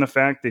other than the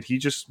fact that he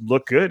just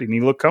looked good and he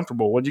looked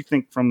comfortable. What do you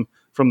think from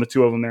the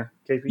two of them there,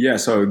 KP? Yeah,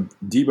 so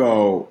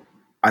Deebo,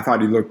 I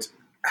thought he looked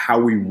how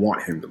we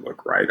want him to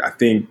look, right? I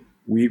think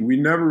we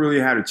never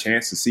really had a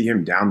chance to see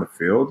him down the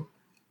field.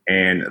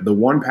 And the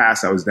one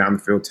pass that was down the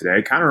field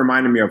today kind of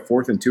reminded me of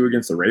 4th and 2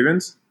 against the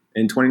Ravens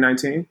in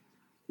 2019,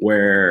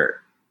 where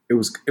it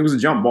was a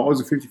jump ball. It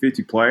was a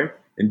 50-50 play,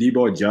 and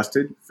Deebo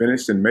adjusted,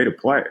 finished, and made a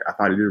play. I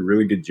thought he did a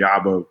really good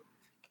job of –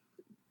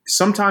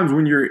 sometimes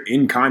when you're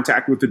in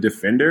contact with the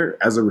defender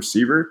as a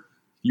receiver,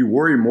 you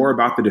worry more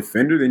about the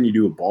defender than you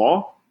do a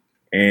ball,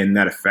 and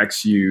that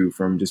affects you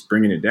from just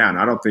bringing it down.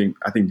 I think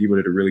Deebo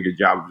did a really good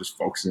job of just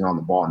focusing on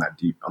the ball on that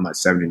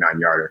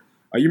 79-yarder.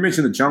 You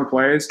mentioned the chunk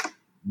plays.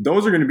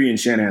 Those are going to be in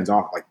Shanahan's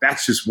offense.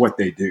 That's just what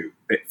they do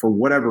for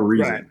whatever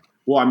reason. Right.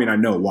 Well, I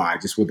know why,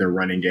 just with their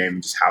running game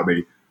and just how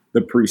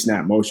the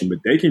pre-snap motion. But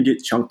they can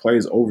get chunk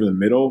plays over the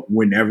middle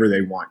whenever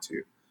they want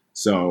to.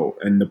 So,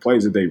 and the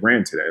plays that they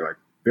ran today,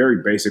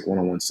 very basic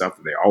one-on-one stuff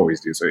that they always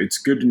do. So it's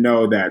good to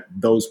know that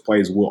those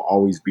plays will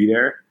always be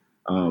there.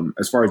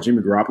 As far as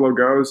Jimmy Garoppolo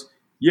goes,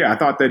 yeah, I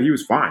thought that he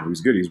was fine. He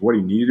was good. He's what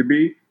he needed to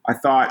be. I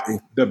thought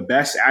the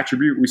best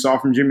attribute we saw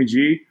from Jimmy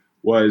G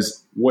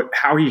was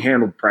how he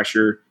handled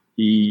pressure.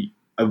 He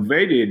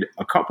evaded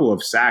a couple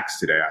of sacks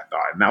today, I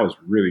thought, and that was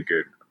really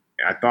good.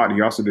 I thought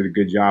he also did a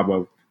good job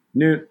of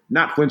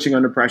not flinching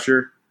under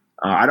pressure.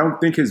 I don't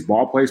think his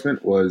ball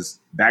placement was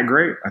that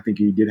great. I think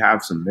he did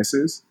have some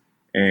misses.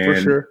 For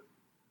sure.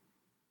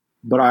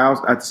 But I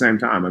also, at the same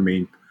time,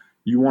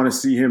 you want to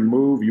see him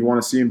move. You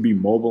want to see him be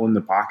mobile in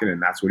the pocket,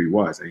 and that's what he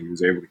was. And he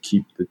was able to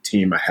keep the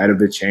team ahead of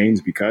the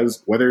chains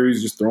because whether he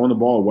was just throwing the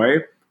ball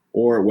away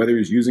or whether he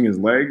was using his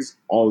legs,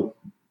 all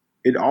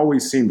it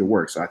always seemed to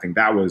work. So I think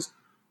that was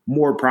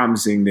more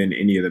promising than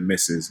any of the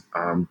misses.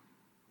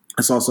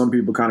 I saw some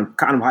people kind of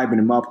hyping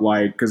him up,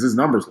 like, because his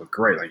numbers look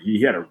great. Like,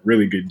 he had a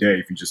really good day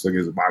if you just look at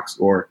his box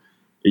score.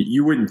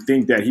 You wouldn't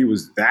think that he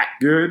was that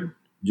good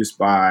just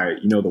by,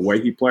 the way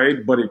he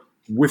played. But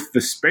with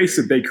the space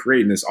that they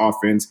create in this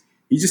offense,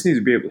 he just needs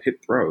to be able to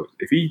hit throws.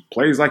 If he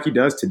plays like he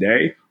does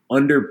today,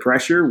 under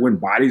pressure when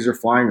bodies are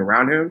flying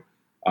around him,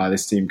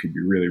 this team could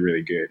be really,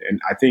 really good.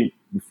 And I think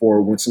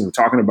since we're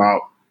talking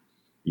about,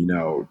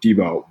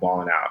 Debo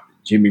balling out,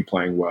 Jimmy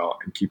playing well,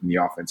 and keeping the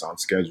offense on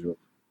schedule,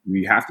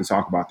 we have to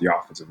talk about the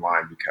offensive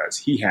line because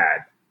he had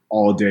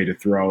all day to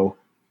throw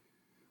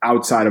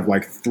outside of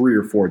like 3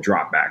 or 4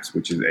 dropbacks,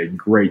 which is a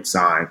great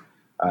sign.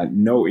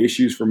 No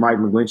issues for Mike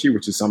McGlinchey,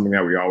 which is something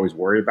that we always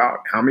worry about.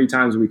 How many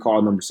times have we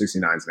called number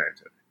 69's name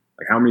today?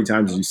 Like, how many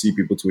times did you see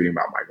people tweeting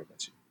about Mike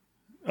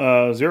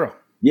McGlinchey? 0.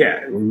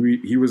 Yeah,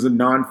 he was a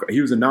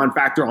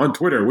non-factor on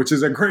Twitter, which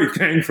is a great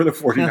thing for the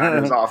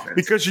 49ers offense.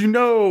 Because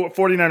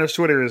 49ers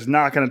Twitter is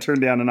not going to turn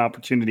down an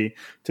opportunity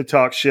to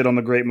talk shit on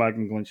the great Mike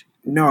McGlinchey.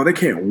 No, they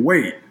can't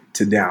wait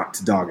to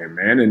dog him,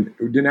 man. And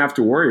we didn't have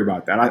to worry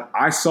about that.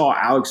 I saw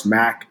Alex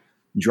Mack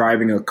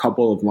driving a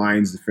couple of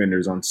Lions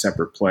defenders on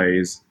separate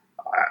plays,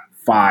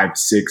 5,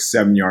 6,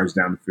 7 yards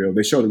down the field.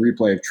 They showed a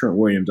replay of Trent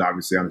Williams,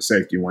 obviously, on the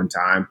safety one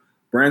time.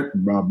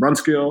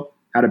 Brunskill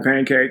had a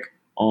pancake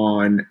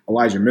on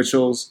Elijah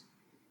Mitchell's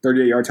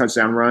 38-yard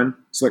touchdown run.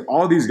 So, like,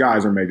 all these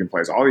guys are making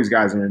plays. All these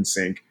guys are in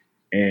sync.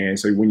 And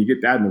so when you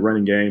get that in the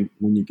running game,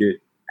 when you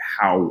get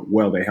how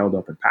well they held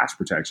up in pass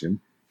protection,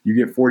 you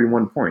get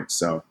 41 points.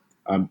 So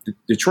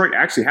Detroit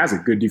actually has a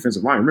good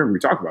defensive line. Remember, we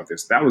talked about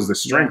this. That was the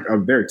strength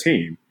of their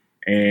team.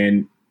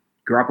 And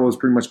Garoppolo was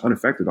pretty much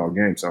unaffected all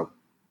game. So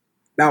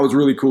that was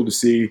really cool to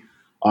see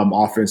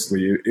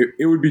offensively.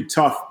 It would be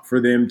tough for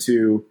them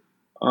to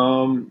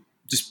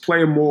just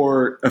play a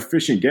more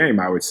efficient game,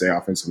 I would say,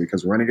 offensively,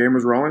 because the running game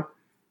was rolling,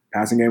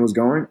 passing game was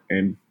going,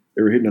 and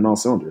they were hitting on all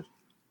cylinders.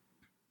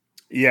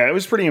 Yeah, it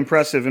was pretty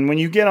impressive. And when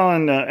you get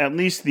on at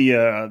least the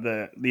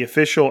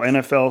official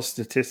NFL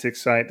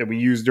statistics site that we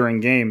use during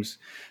games,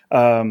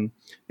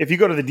 if you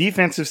go to the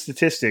defensive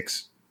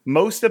statistics,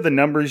 most of the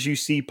numbers you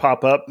see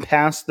pop up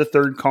past the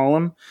third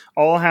column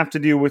all have to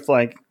do with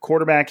like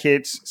quarterback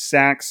hits,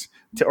 sacks,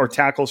 or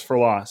tackles for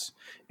loss.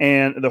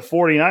 And the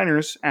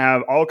 49ers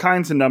have all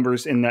kinds of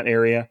numbers in that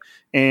area,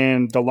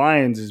 and the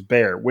Lions is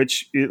bare,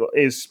 which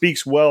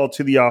speaks well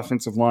to the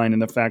offensive line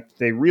and the fact that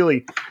they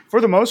really, for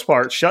the most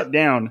part, shut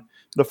down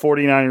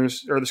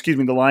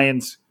the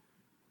Lions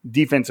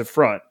defensive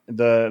front.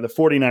 The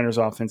 49ers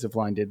offensive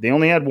line did. They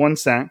only had 1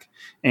 sack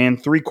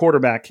and 3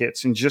 quarterback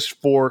hits. And just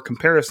for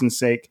comparison's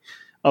sake,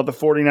 the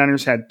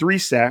 49ers had 3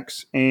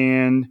 sacks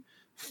and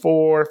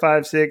 4,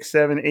 5, 6,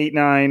 7, 8,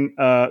 9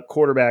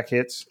 quarterback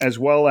hits, as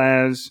well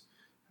as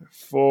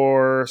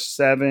 4,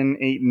 7,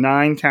 8,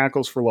 9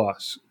 tackles for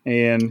loss.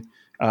 And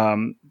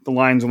the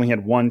Lions only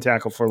had 1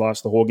 tackle for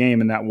loss the whole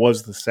game, and that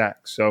was the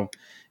sack. So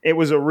it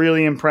was a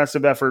really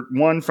impressive effort,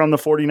 1 from the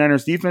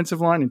 49ers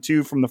defensive line and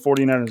 2 from the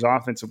 49ers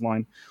offensive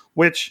line,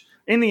 which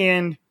in the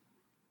end,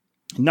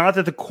 not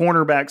that the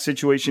cornerback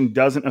situation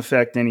doesn't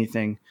affect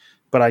anything,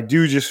 but I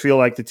do just feel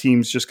like the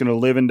team's just going to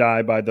live and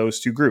die by those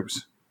 2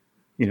 groups.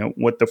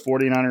 What the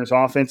 49ers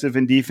offensive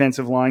and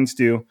defensive lines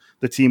do,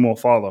 the team will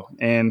follow.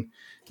 And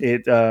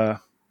it,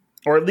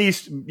 or at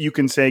least you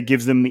can say,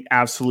 gives them the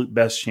absolute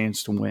best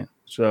chance to win.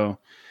 So,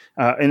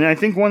 and I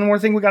think one more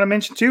thing we got to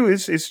mention too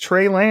is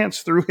Trey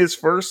Lance threw his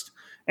first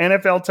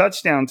NFL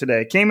touchdown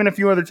today. Came in a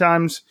few other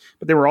times,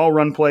 but they were all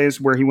run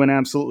plays where he went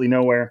absolutely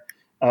nowhere.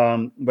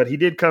 But he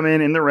did come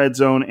in the red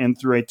zone and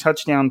threw a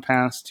touchdown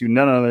pass to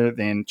none other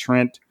than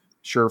Trent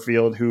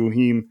Sherfield, who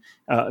he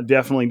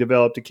definitely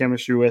developed a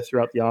chemistry with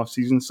throughout the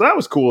offseason. So that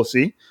was cool to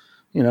see.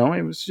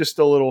 It was just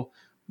a little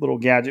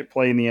gadget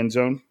play in the end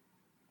zone.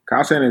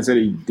 Kyle Shanahan said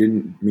he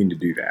didn't mean to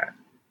do that.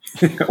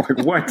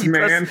 Like, what,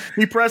 man?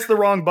 He pressed the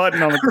wrong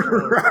button on the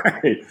controller.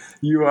 Right.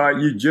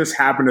 You just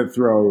happened to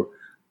throw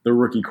the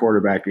rookie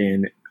quarterback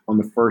in on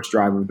the first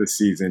drive of the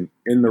season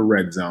in the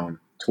red zone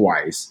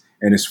twice,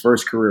 and his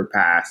first career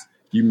pass,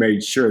 you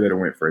made sure that it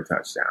went for a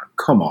touchdown.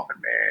 Come on,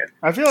 man.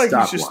 I feel like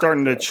he's just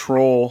starting to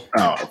troll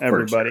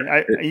everybody.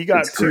 Sure. He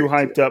got too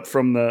hyped up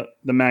from the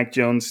Mac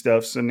Jones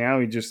stuff, so now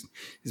he just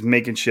is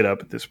making shit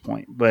up at this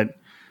point. But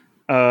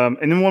and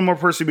then one more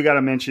person we got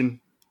to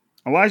mention,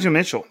 Elijah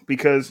Mitchell,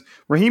 because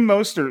Raheem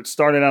Mostert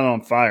started out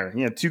on fire.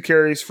 He had 2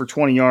 carries for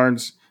 20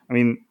 yards. I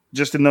mean,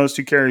 just in those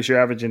 2 carries, you're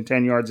averaging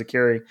 10 yards a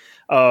carry.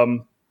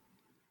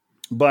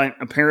 But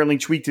apparently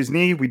tweaked his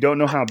knee. We don't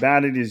know how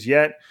bad it is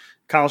yet.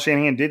 Kyle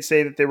Shanahan did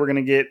say that they were going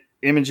to get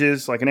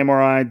images, like an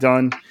MRI,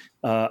 done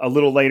a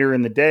little later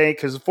in the day,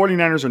 because the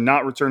 49ers are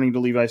not returning to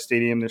Levi's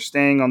Stadium. They're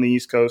staying on the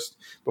East Coast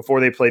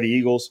before they play the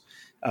Eagles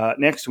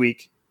next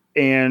week.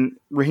 And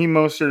Raheem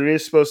Mostert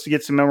is supposed to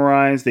get some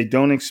MRIs. They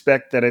don't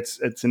expect that it's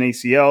an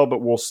ACL,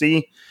 but we'll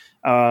see.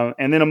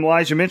 And then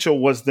Elijah Mitchell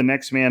was the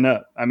next man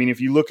up. I mean, if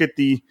you look at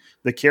the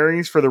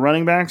carries for the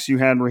running backs, you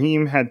had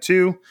Raheem had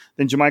 2,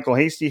 then JaMychal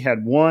Hasty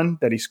had 1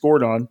 that he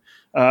scored on.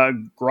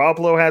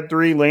 Garoppolo had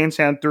 3, Lance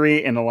had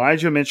 3, and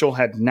Elijah Mitchell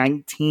had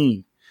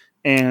 19.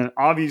 And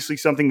obviously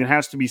something that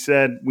has to be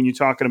said when you're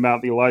talking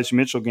about the Elijah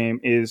Mitchell game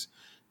is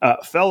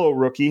fellow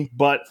rookie,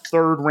 but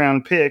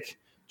third-round pick,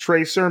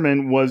 Trey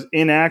Sermon was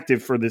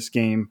inactive for this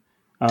game.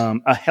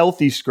 A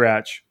healthy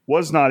scratch,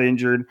 was not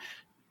injured.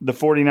 The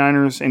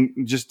 49ers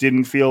and just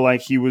didn't feel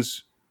like he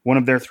was one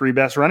of their 3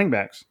 best running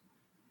backs.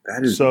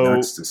 That is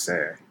nuts to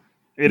say.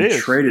 It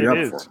is. Traded up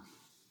for him.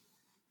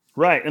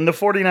 Right. And the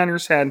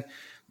 49ers had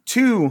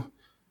 2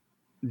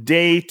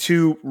 day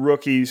 2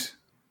 rookies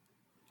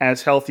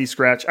as healthy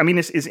scratch. I mean,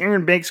 is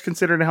Aaron Banks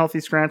considered a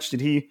healthy scratch?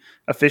 Did he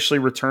officially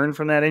return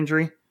from that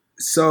injury?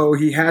 So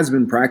he has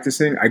been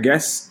practicing. I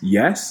guess,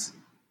 yes.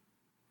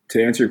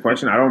 To answer your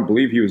question, I don't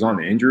believe he was on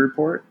the injury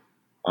report.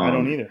 I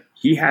don't either.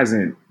 He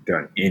hasn't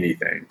done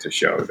anything to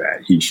show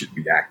that he should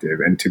be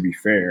active. And to be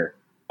fair,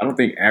 I don't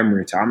think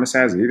Amory Thomas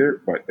has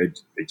either, but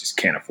they just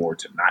can't afford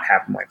to not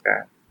have him like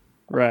that.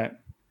 Right.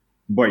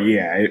 But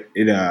yeah,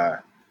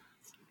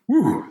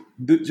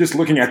 just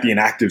looking at the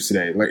inactives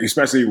today, like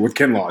especially with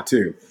Kinlaw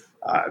too,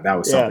 that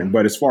was something.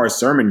 But as far as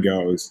Sermon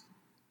goes,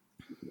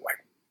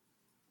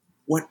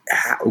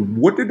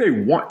 what did they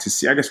want to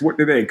see? I guess what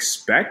did they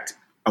expect?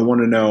 I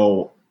want to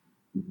know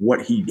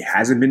what he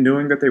hasn't been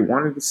doing that they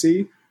wanted to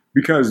see,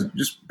 because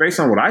just based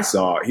on what I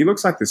saw, he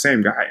looks like the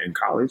same guy in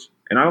college,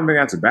 and I don't think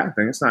that's a bad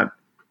thing. It's not.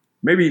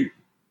 Maybe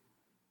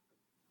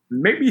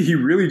he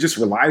really just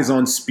relies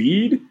on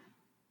speed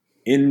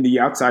in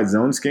the outside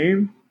zone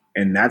scheme.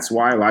 And that's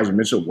why Elijah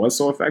Mitchell was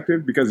so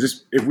effective,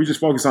 because if we just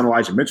focus on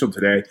Elijah Mitchell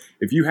today,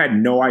 if you had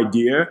no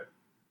idea,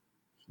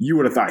 you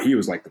would have thought he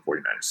was like the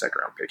 49ers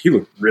second-round pick. He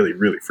looked really,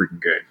 really freaking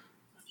good.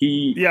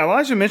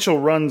 Elijah Mitchell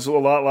runs a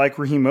lot like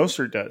Raheem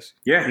Mostert does.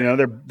 Yeah. You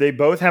know, they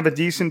both have a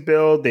decent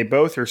build. They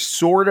both are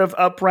sort of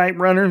upright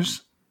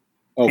runners.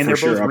 Oh, and for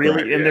sure. Both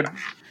really, and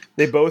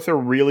they both are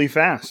really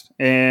fast.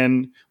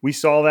 And we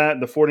saw that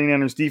the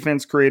 49ers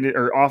defense created,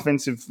 or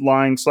offensive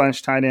line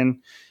 / tight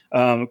end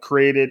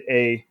created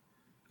a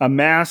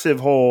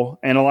massive hole,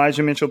 and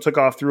Elijah Mitchell took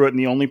off through it, and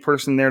the only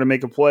person there to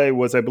make a play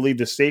was, I believe,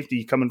 the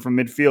safety coming from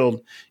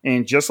midfield.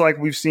 And just like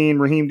we've seen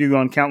Raheem do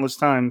on countless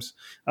times,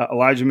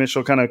 Elijah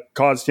Mitchell kind of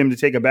caused him to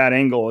take a bad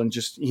angle, and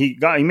he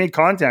made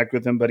contact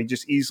with him, but he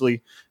just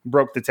easily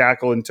broke the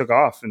tackle and took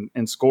off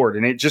and scored.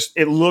 And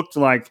it looked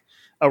like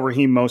a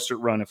Raheem Mostert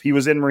run. If he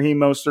was in Raheem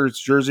Mostert's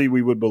jersey,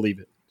 we would believe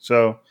it.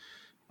 So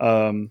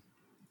I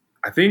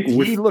think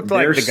he looked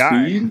like the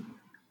guy. Speed,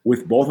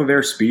 with both of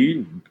their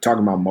speed,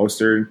 talking about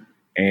Mostert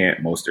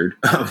and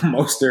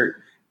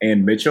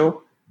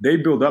Mitchell, they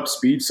build up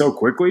speed so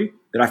quickly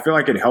that I feel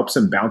like it helps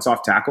them bounce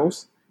off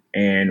tackles.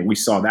 And we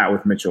saw that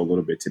with Mitchell a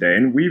little bit today.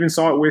 And we even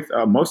saw it with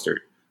Mostert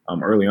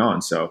early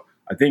on. So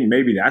I think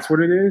maybe that's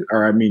what it is.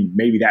 Or, I mean,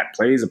 maybe that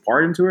plays a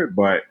part into it.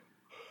 But,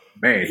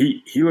 man,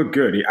 he looked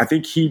good. I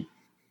think he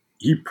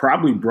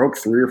probably broke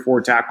 3 or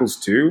 4 tackles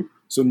too.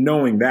 So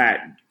knowing that,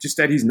 just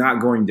that he's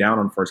not going down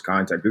on first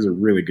contact is a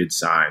really good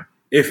sign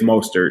if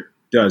Mostert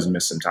does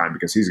miss some time,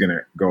 because he's going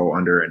to go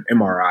under an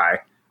MRI,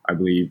 I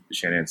believe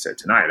Shanahan said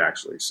tonight,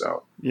 actually.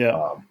 So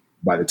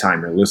by the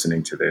time you're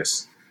listening to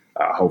this,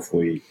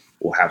 hopefully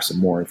we'll have some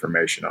more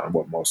information on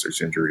what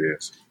Mostert's injury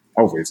is.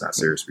 Hopefully it's not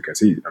serious,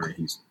 because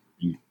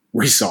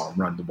we saw him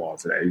run the ball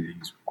today.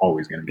 He's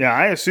always going to be. Yeah,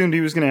 I assumed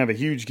he was going to have a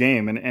huge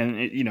game, and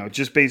it,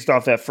 just based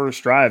off that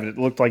first drive, it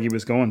looked like he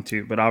was going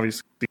to, but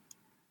obviously.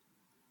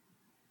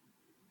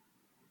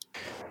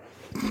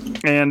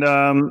 And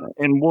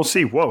we'll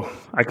see. Whoa,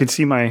 I could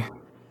see my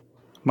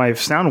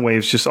sound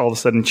waves just all of a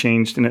sudden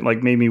changed, and it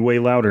made me way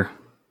louder.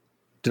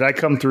 Did I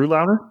come through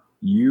louder?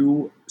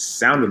 You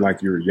sounded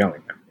like you were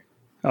yelling at me.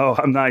 Oh,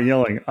 I'm not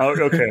yelling. Oh,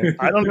 okay.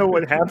 I don't know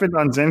what happened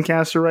on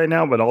Zencastr right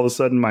now, but all of a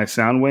sudden my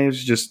sound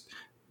waves just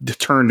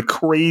turned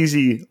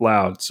crazy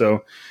loud.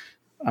 So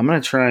I'm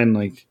going to try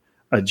and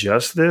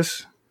adjust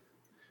this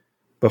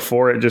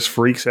before it just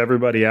freaks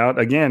everybody out.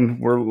 Again,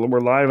 we're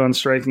live on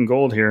Striking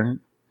Gold here.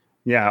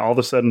 Yeah, all of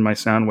a sudden my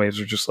sound waves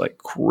are just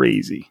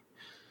crazy.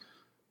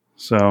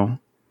 So let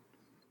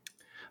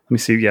me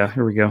see. Yeah,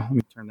 here we go. Let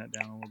me turn that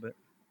down a little bit.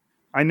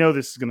 I know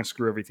this is going to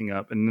screw everything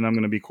up, and then I'm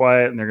going to be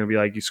quiet, and they're going to be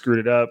like, you screwed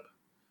it up.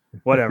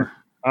 Whatever.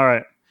 All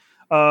right.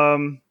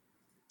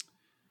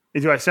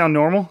 Do I sound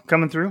normal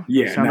coming through?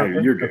 Yeah, no,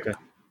 you're good.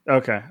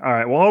 Okay. All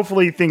right. Well,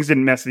 hopefully things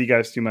didn't mess with you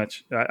guys too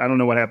much. I don't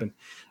know what happened.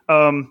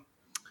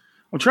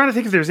 I'm trying to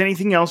think if there's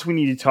anything else we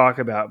need to talk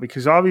about,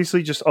 because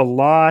obviously just a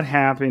lot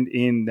happened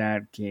in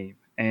that game,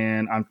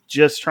 and I'm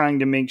just trying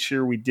to make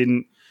sure we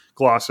didn't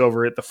gloss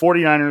over it. The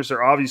 49ers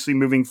are obviously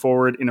moving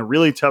forward in a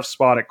really tough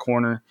spot at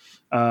corner.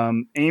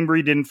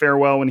 Ambry didn't fare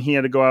well when he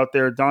had to go out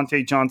there.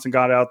 Dante Johnson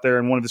got out there,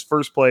 and one of his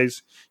first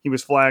plays, he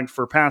was flagged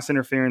for pass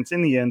interference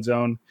in the end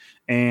zone,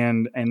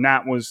 and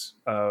that was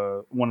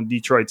one of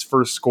Detroit's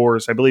first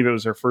scores. I believe it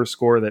was their first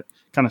score that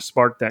kind of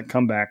sparked that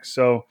comeback.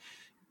 So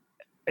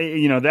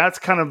that's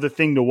kind of the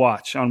thing to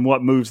watch on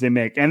what moves they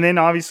make. And then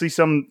obviously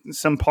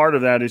some part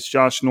of that is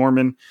Josh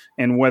Norman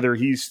and whether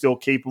he's still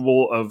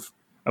capable of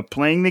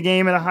playing the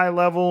game at a high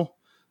level.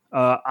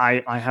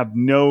 I have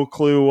no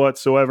clue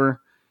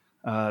whatsoever.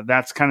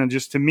 That's kind of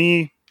just, to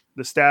me,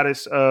 the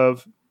status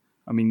of,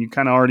 you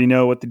kind of already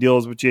know what the deal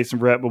is with Jason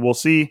Verrett, but we'll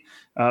see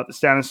the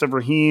status of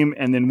Raheem,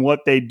 and then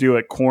what they do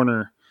at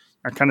corner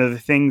are kind of the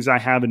things I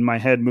have in my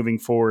head moving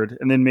forward.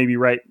 And then maybe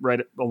right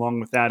along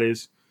with that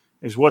is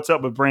what's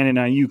up with Brandon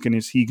Ayuk, and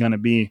is he going to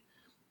be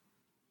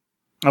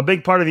a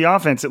big part of the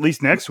offense at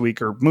least next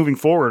week or moving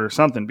forward or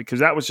something? Because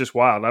that was just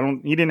wild.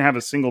 He didn't have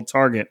a single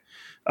target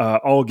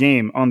all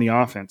game on the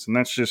offense, and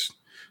that's just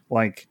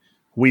like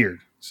weird.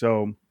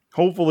 So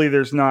hopefully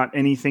there's not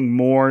anything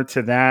more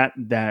to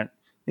that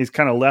is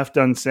kind of left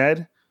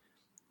unsaid.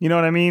 You know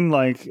what I mean?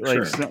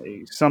 Sure.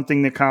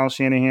 Something that Kyle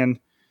Shanahan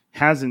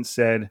hasn't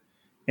said.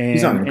 And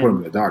he's not going to put him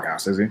in the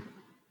doghouse, is he?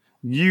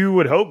 You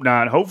would hope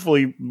not.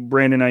 Hopefully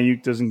Brandon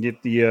Ayuk doesn't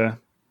get the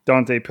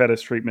Dante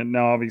Pettis treatment.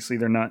 Now, obviously,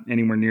 they're not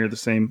anywhere near the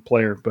same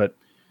player, but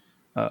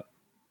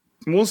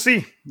we'll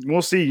see.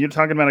 We'll see. You're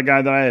talking about a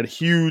guy that I had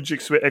huge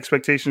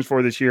expectations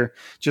for this year.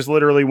 Just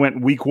literally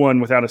went week 1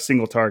 without a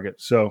single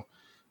target. So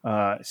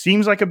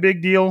seems like a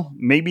big deal.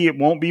 Maybe it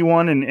won't be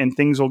one, and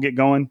things will get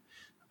going.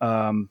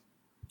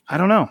 I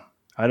don't know.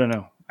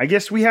 I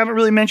guess we haven't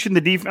really mentioned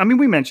the defense.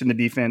 We mentioned the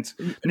defense.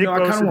 Nick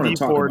Bosa, I kind of want to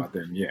talk about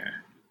them, yeah.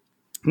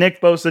 Nick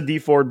Bosa, D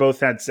Ford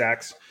both had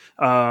sacks.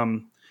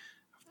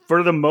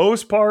 For the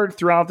most part,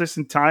 throughout this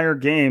entire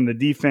game, the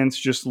defense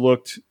just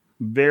looked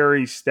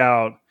very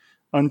stout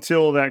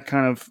until that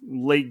kind of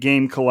late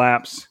game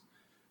collapse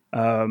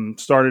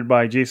started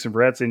by Jason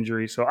Verrett's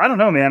injury. So I don't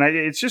know, man.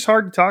 It's just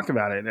hard to talk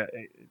about it.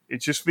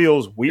 It just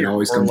feels weird. It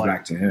always comes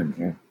back to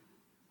him.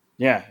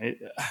 Yeah.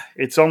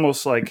 It's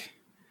almost like,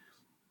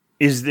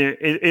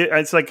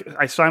 it's like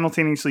I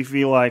simultaneously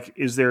feel like,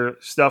 is there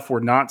stuff we're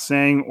not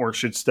saying, or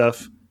should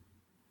stuff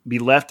be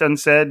left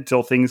unsaid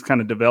till things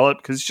kind of develop?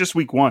 Because it's just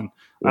week 1.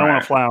 I don't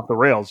want to fly off the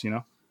rails,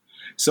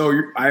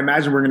 So I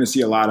imagine we're going to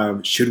see a lot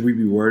of should we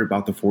be worried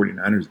about the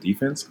 49ers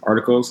defense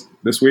articles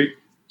this week,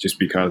 just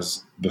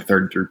because the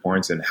 33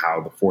 points and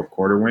how the fourth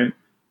quarter went.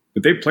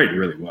 But they played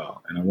really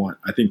well, and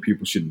I think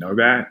people should know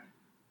that.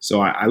 So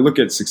I look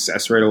at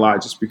success rate a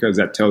lot, just because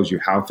that tells you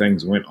how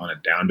things went on a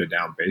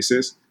down-to-down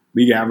basis.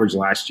 League average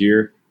last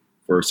year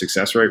for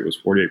success rate was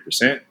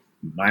 48%.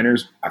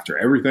 Niners, after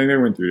everything they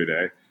went through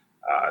today,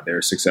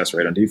 their success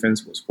rate on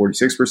defense was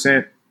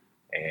 46%.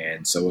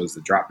 And so was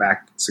the drop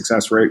back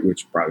success rate,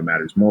 which probably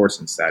matters more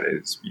since that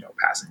is,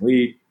 passing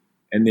league.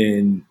 And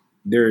then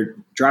their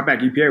drop back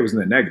EPA was in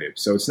the negative.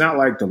 So it's not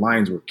like the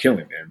Lions were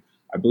killing them.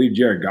 I believe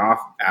Jared Goff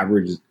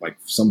averaged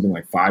something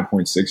like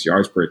 5.6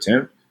 yards per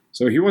attempt.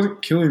 So he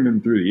wasn't killing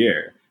them through the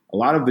air. A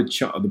lot of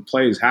the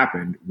plays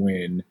happened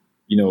when,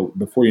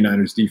 the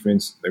 49ers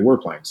defense, they were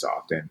playing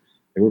soft and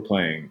they were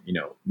playing,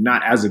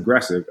 not as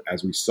aggressive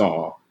as we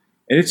saw.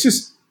 And it's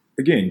just,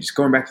 again, just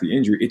going back to the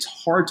injury, it's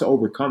hard to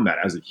overcome that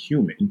as a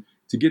human,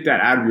 to get that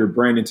out of your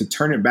brain and to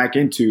turn it back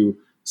into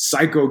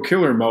psycho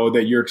killer mode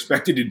that you're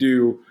expected to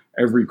do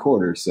every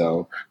quarter.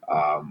 So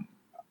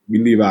we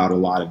leave out a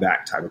lot of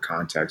that type of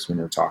context when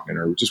we're talking,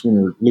 or just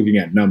when we're looking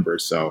at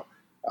numbers. So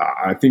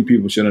I think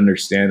people should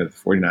understand that the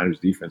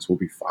 49ers defense will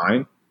be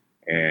fine,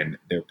 and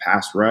their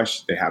pass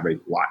rush, they have a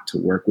lot to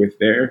work with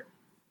there.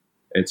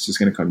 It's just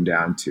going to come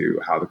down to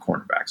how the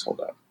cornerbacks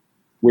hold up,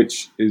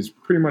 which is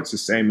pretty much the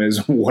same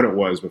as what it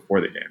was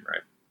before the game,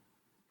 right?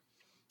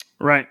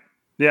 Right.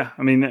 Yeah.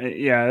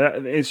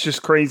 It's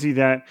just crazy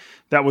that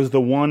was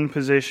the one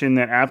position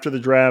that after the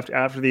draft,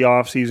 after the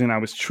offseason, I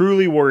was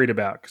truly worried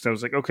about, because I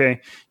was like, okay,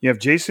 you have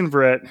Jason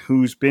Verrett,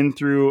 who's been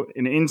through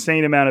an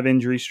insane amount of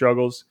injury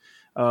struggles.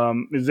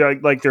 Is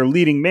like their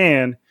leading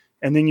man.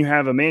 And then you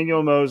have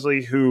Emmanuel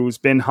Moseley, who's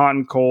been hot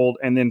and cold.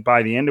 And then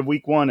by the end of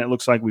week 1, it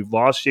looks like we've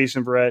lost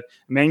Jason Verrett.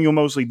 Emmanuel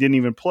Moseley didn't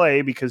even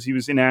play because he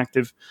was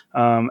inactive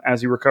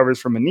as he recovers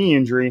from a knee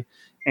injury.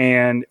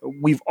 And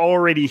we've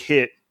already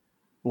hit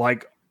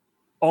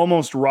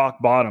almost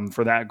rock bottom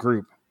for that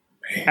group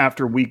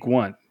after week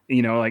 1.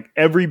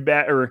 Every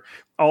bad, or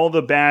all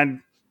the bad,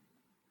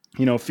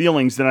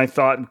 feelings that I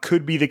thought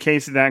could be the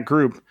case of that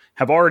group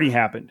have already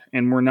happened.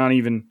 And we're not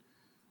even,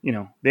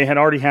 they had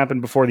already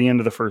happened before the end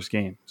of the first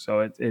game.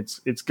 So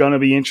it's going to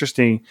be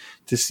interesting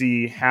to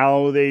see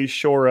how they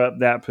shore up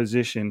that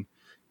position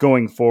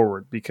going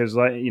forward, because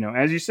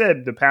as you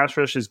said, the pass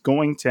rush is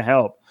going to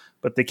help,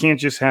 but they can't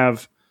just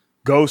have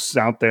ghosts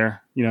out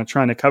there,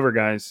 trying to cover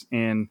guys.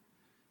 And,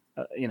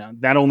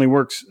 that only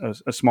works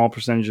a small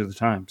percentage of the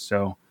time.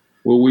 So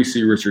will we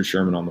see Richard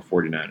Sherman on the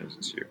 49ers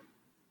this year?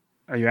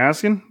 Are you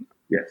asking?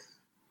 Yes.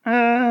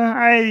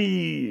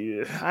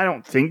 I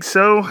don't think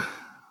so.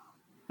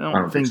 I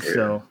don't think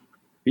so.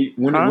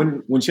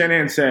 When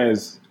Shanahan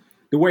says,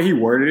 the way he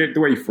worded it,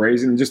 the way he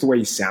phrased it, and just the way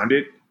he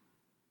sounded,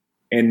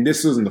 and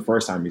this wasn't the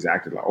first time he's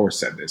acted or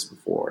said this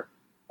before,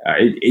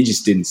 it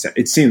just didn't –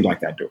 it seemed like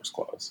that door was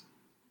closed.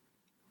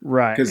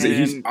 Right. Because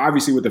he's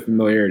obviously, with the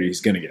familiarity,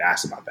 he's going to get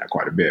asked about that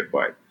quite a bit,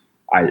 but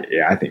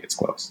I think it's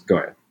close. Go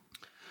ahead.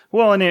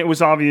 Well, and it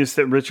was obvious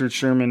that Richard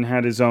Sherman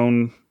had his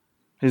own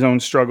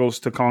struggles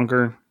to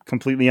conquer,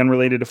 completely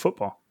unrelated to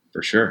football.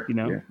 For sure.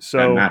 So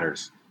that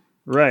matters.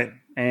 Right.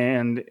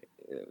 And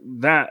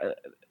that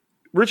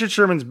Richard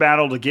Sherman's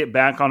battle to get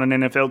back on an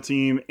NFL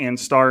team and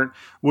start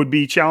would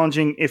be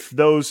challenging if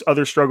those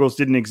other struggles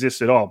didn't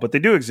exist at all. But they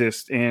do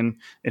exist, and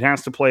it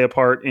has to play a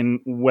part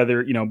in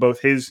whether,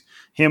 both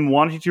him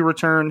wanting to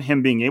return,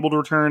 him being able to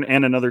return,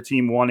 and another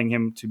team wanting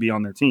him to be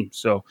on their team.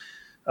 So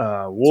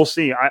we'll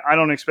see. I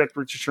don't expect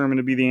Richard Sherman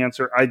to be the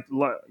answer.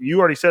 You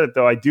already said it,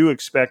 though. I do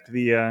expect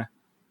the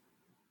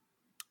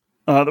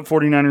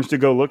 49ers to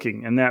go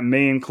looking, and that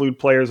may include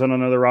players on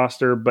another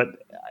roster, but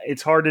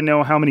it's hard to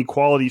know how many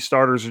quality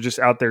starters are just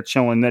out there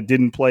chilling that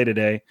didn't play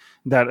today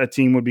that a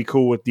team would be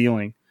cool with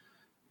dealing,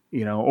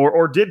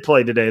 or did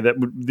play today that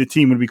the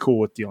team would be cool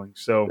with dealing.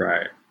 So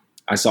right.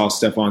 I saw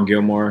Stephon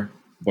Gilmore,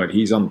 but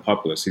he's on the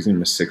PUP list. He's going to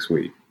miss 6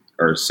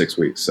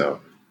 weeks. So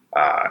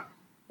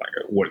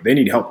they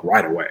need help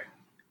right away.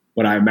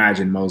 But I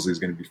imagine Mosley is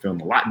going to be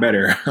feeling a lot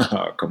better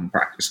come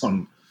practice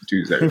on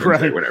Tuesday, Wednesday,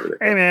 right. Whatever.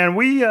 Hey man,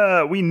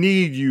 we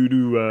need you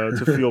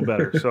to feel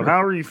better. So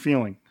how are you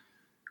feeling?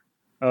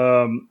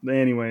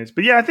 Anyways,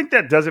 but yeah, I think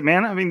that does it,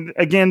 man. I mean,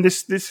 again,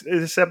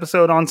 this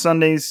episode on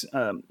Sundays,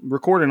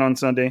 recorded on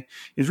Sunday,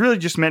 is really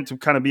just meant to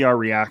kind of be our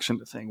reaction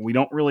to things. We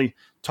don't really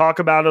talk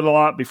about it a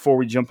lot before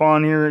we jump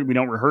on here. We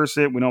don't rehearse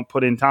it. We don't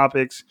put in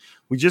topics.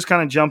 We just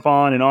kind of jump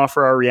on and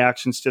offer our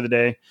reactions to the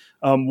day.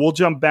 We'll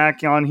jump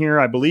back on here.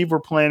 I believe we're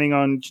planning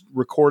on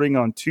recording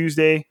on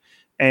Tuesday,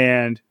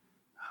 and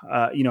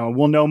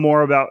we'll know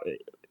more about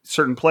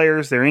certain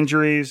players, their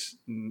injuries,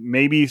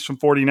 maybe some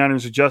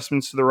 49ers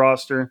adjustments to the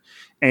roster,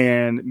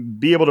 and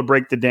be able to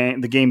break the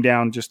game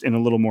down just in a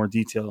little more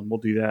detail. And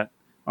we'll do that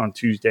on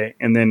Tuesday.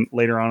 And then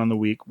later on in the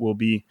week, we'll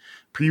be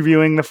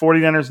previewing the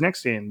 49ers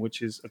next game,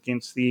 which is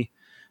against the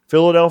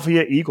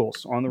Philadelphia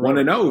Eagles on the road.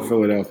 1-0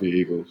 Philadelphia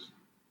Eagles.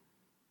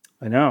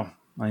 I know.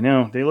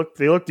 They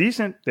look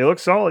decent. They look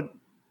solid.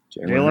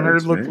 Jalen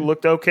Hurts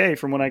looked okay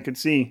from what I could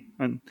see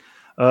on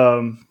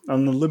the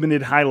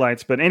limited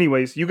highlights. But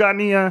anyways, you got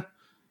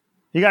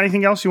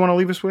anything else you want to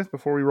leave us with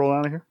before we roll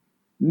out of here?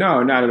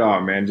 No, not at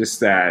all, man. Just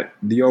that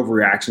the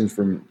overreactions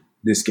from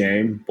this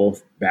game,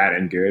 both bad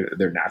and good,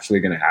 they're naturally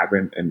going to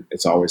happen, and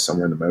it's always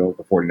somewhere in the middle.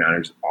 The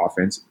 49ers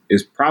offense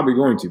is probably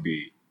going to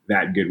be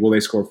that good. Will they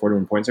score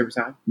 41 points every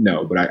time?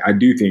 No, but I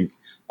do think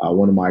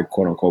one of my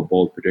quote-unquote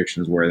bold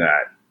predictions were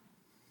that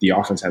the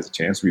offense has a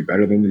chance to be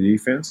better than the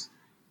defense,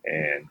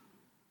 and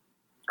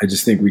I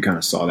just think we kind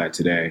of saw that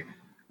today.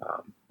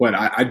 But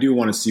I do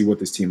want to see what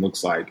this team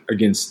looks like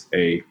against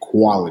a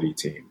quality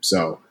team.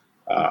 So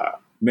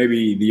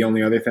maybe the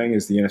only other thing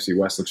is the NFC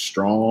West looks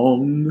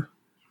strong,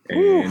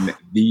 and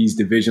these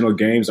divisional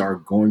games are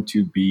going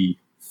to be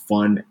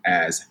fun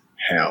as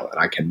hell. And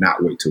I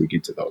cannot wait till we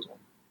get to those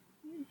ones.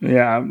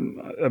 Yeah,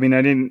 I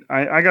mean,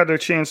 I got a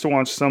chance to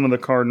watch some of the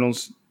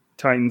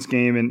Cardinals-Titans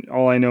game, and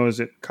all I know is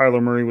that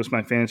Kyler Murray was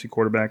my fantasy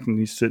quarterback, and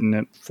he's sitting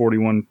at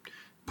 41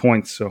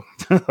 points. So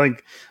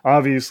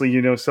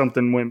obviously,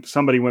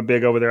 somebody went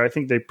big over there. I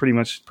think they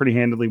pretty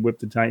handily whipped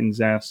the Titans'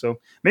 ass. So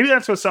maybe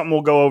that's something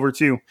we'll go over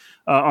too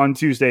on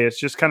Tuesday. It's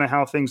just kind of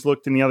how things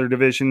looked in the other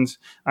divisions.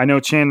 I know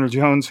Chandler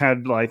Jones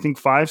had, I think,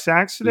 5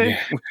 sacks today,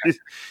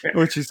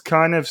 which is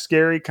kind of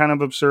scary, kind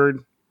of absurd.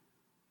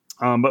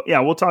 But yeah,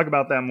 we'll talk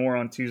about that more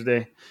on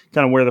Tuesday,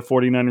 kind of where the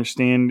 49ers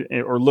stand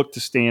or look to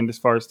stand as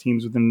far as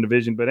teams within the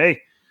division. But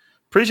hey,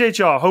 appreciate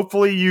y'all.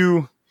 Hopefully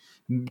you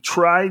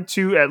tried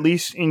to at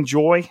least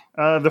enjoy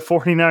the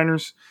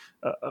 49ers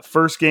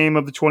first game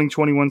of the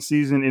 2021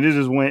 season. It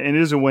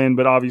is a win,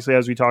 but obviously,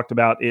 as we talked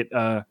about, it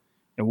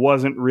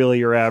wasn't really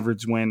your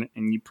average win,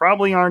 and you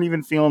probably aren't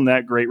even feeling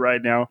that great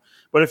right now.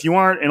 But if you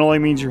aren't, it only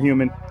means you're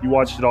human. You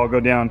watched it all go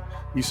down.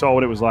 You saw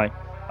what it was like.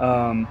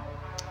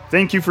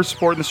 Thank you for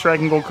supporting the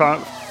Striking Gold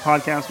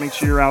podcast. Make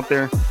sure you're out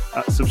there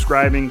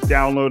subscribing,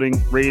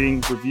 downloading,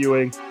 rating,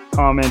 reviewing,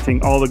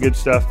 commenting, all the good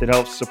stuff that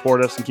helps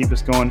support us and keep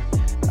us going.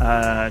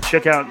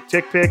 Check out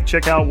TickPick,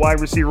 check out Wide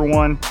Receiver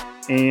 1,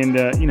 and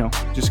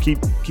just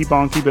keep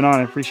on keeping on.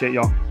 I appreciate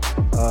y'all.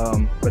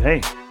 But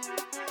hey,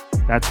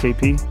 that's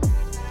KP.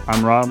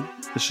 I'm Rob.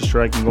 This is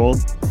Striking Gold,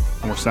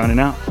 and we're signing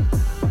out.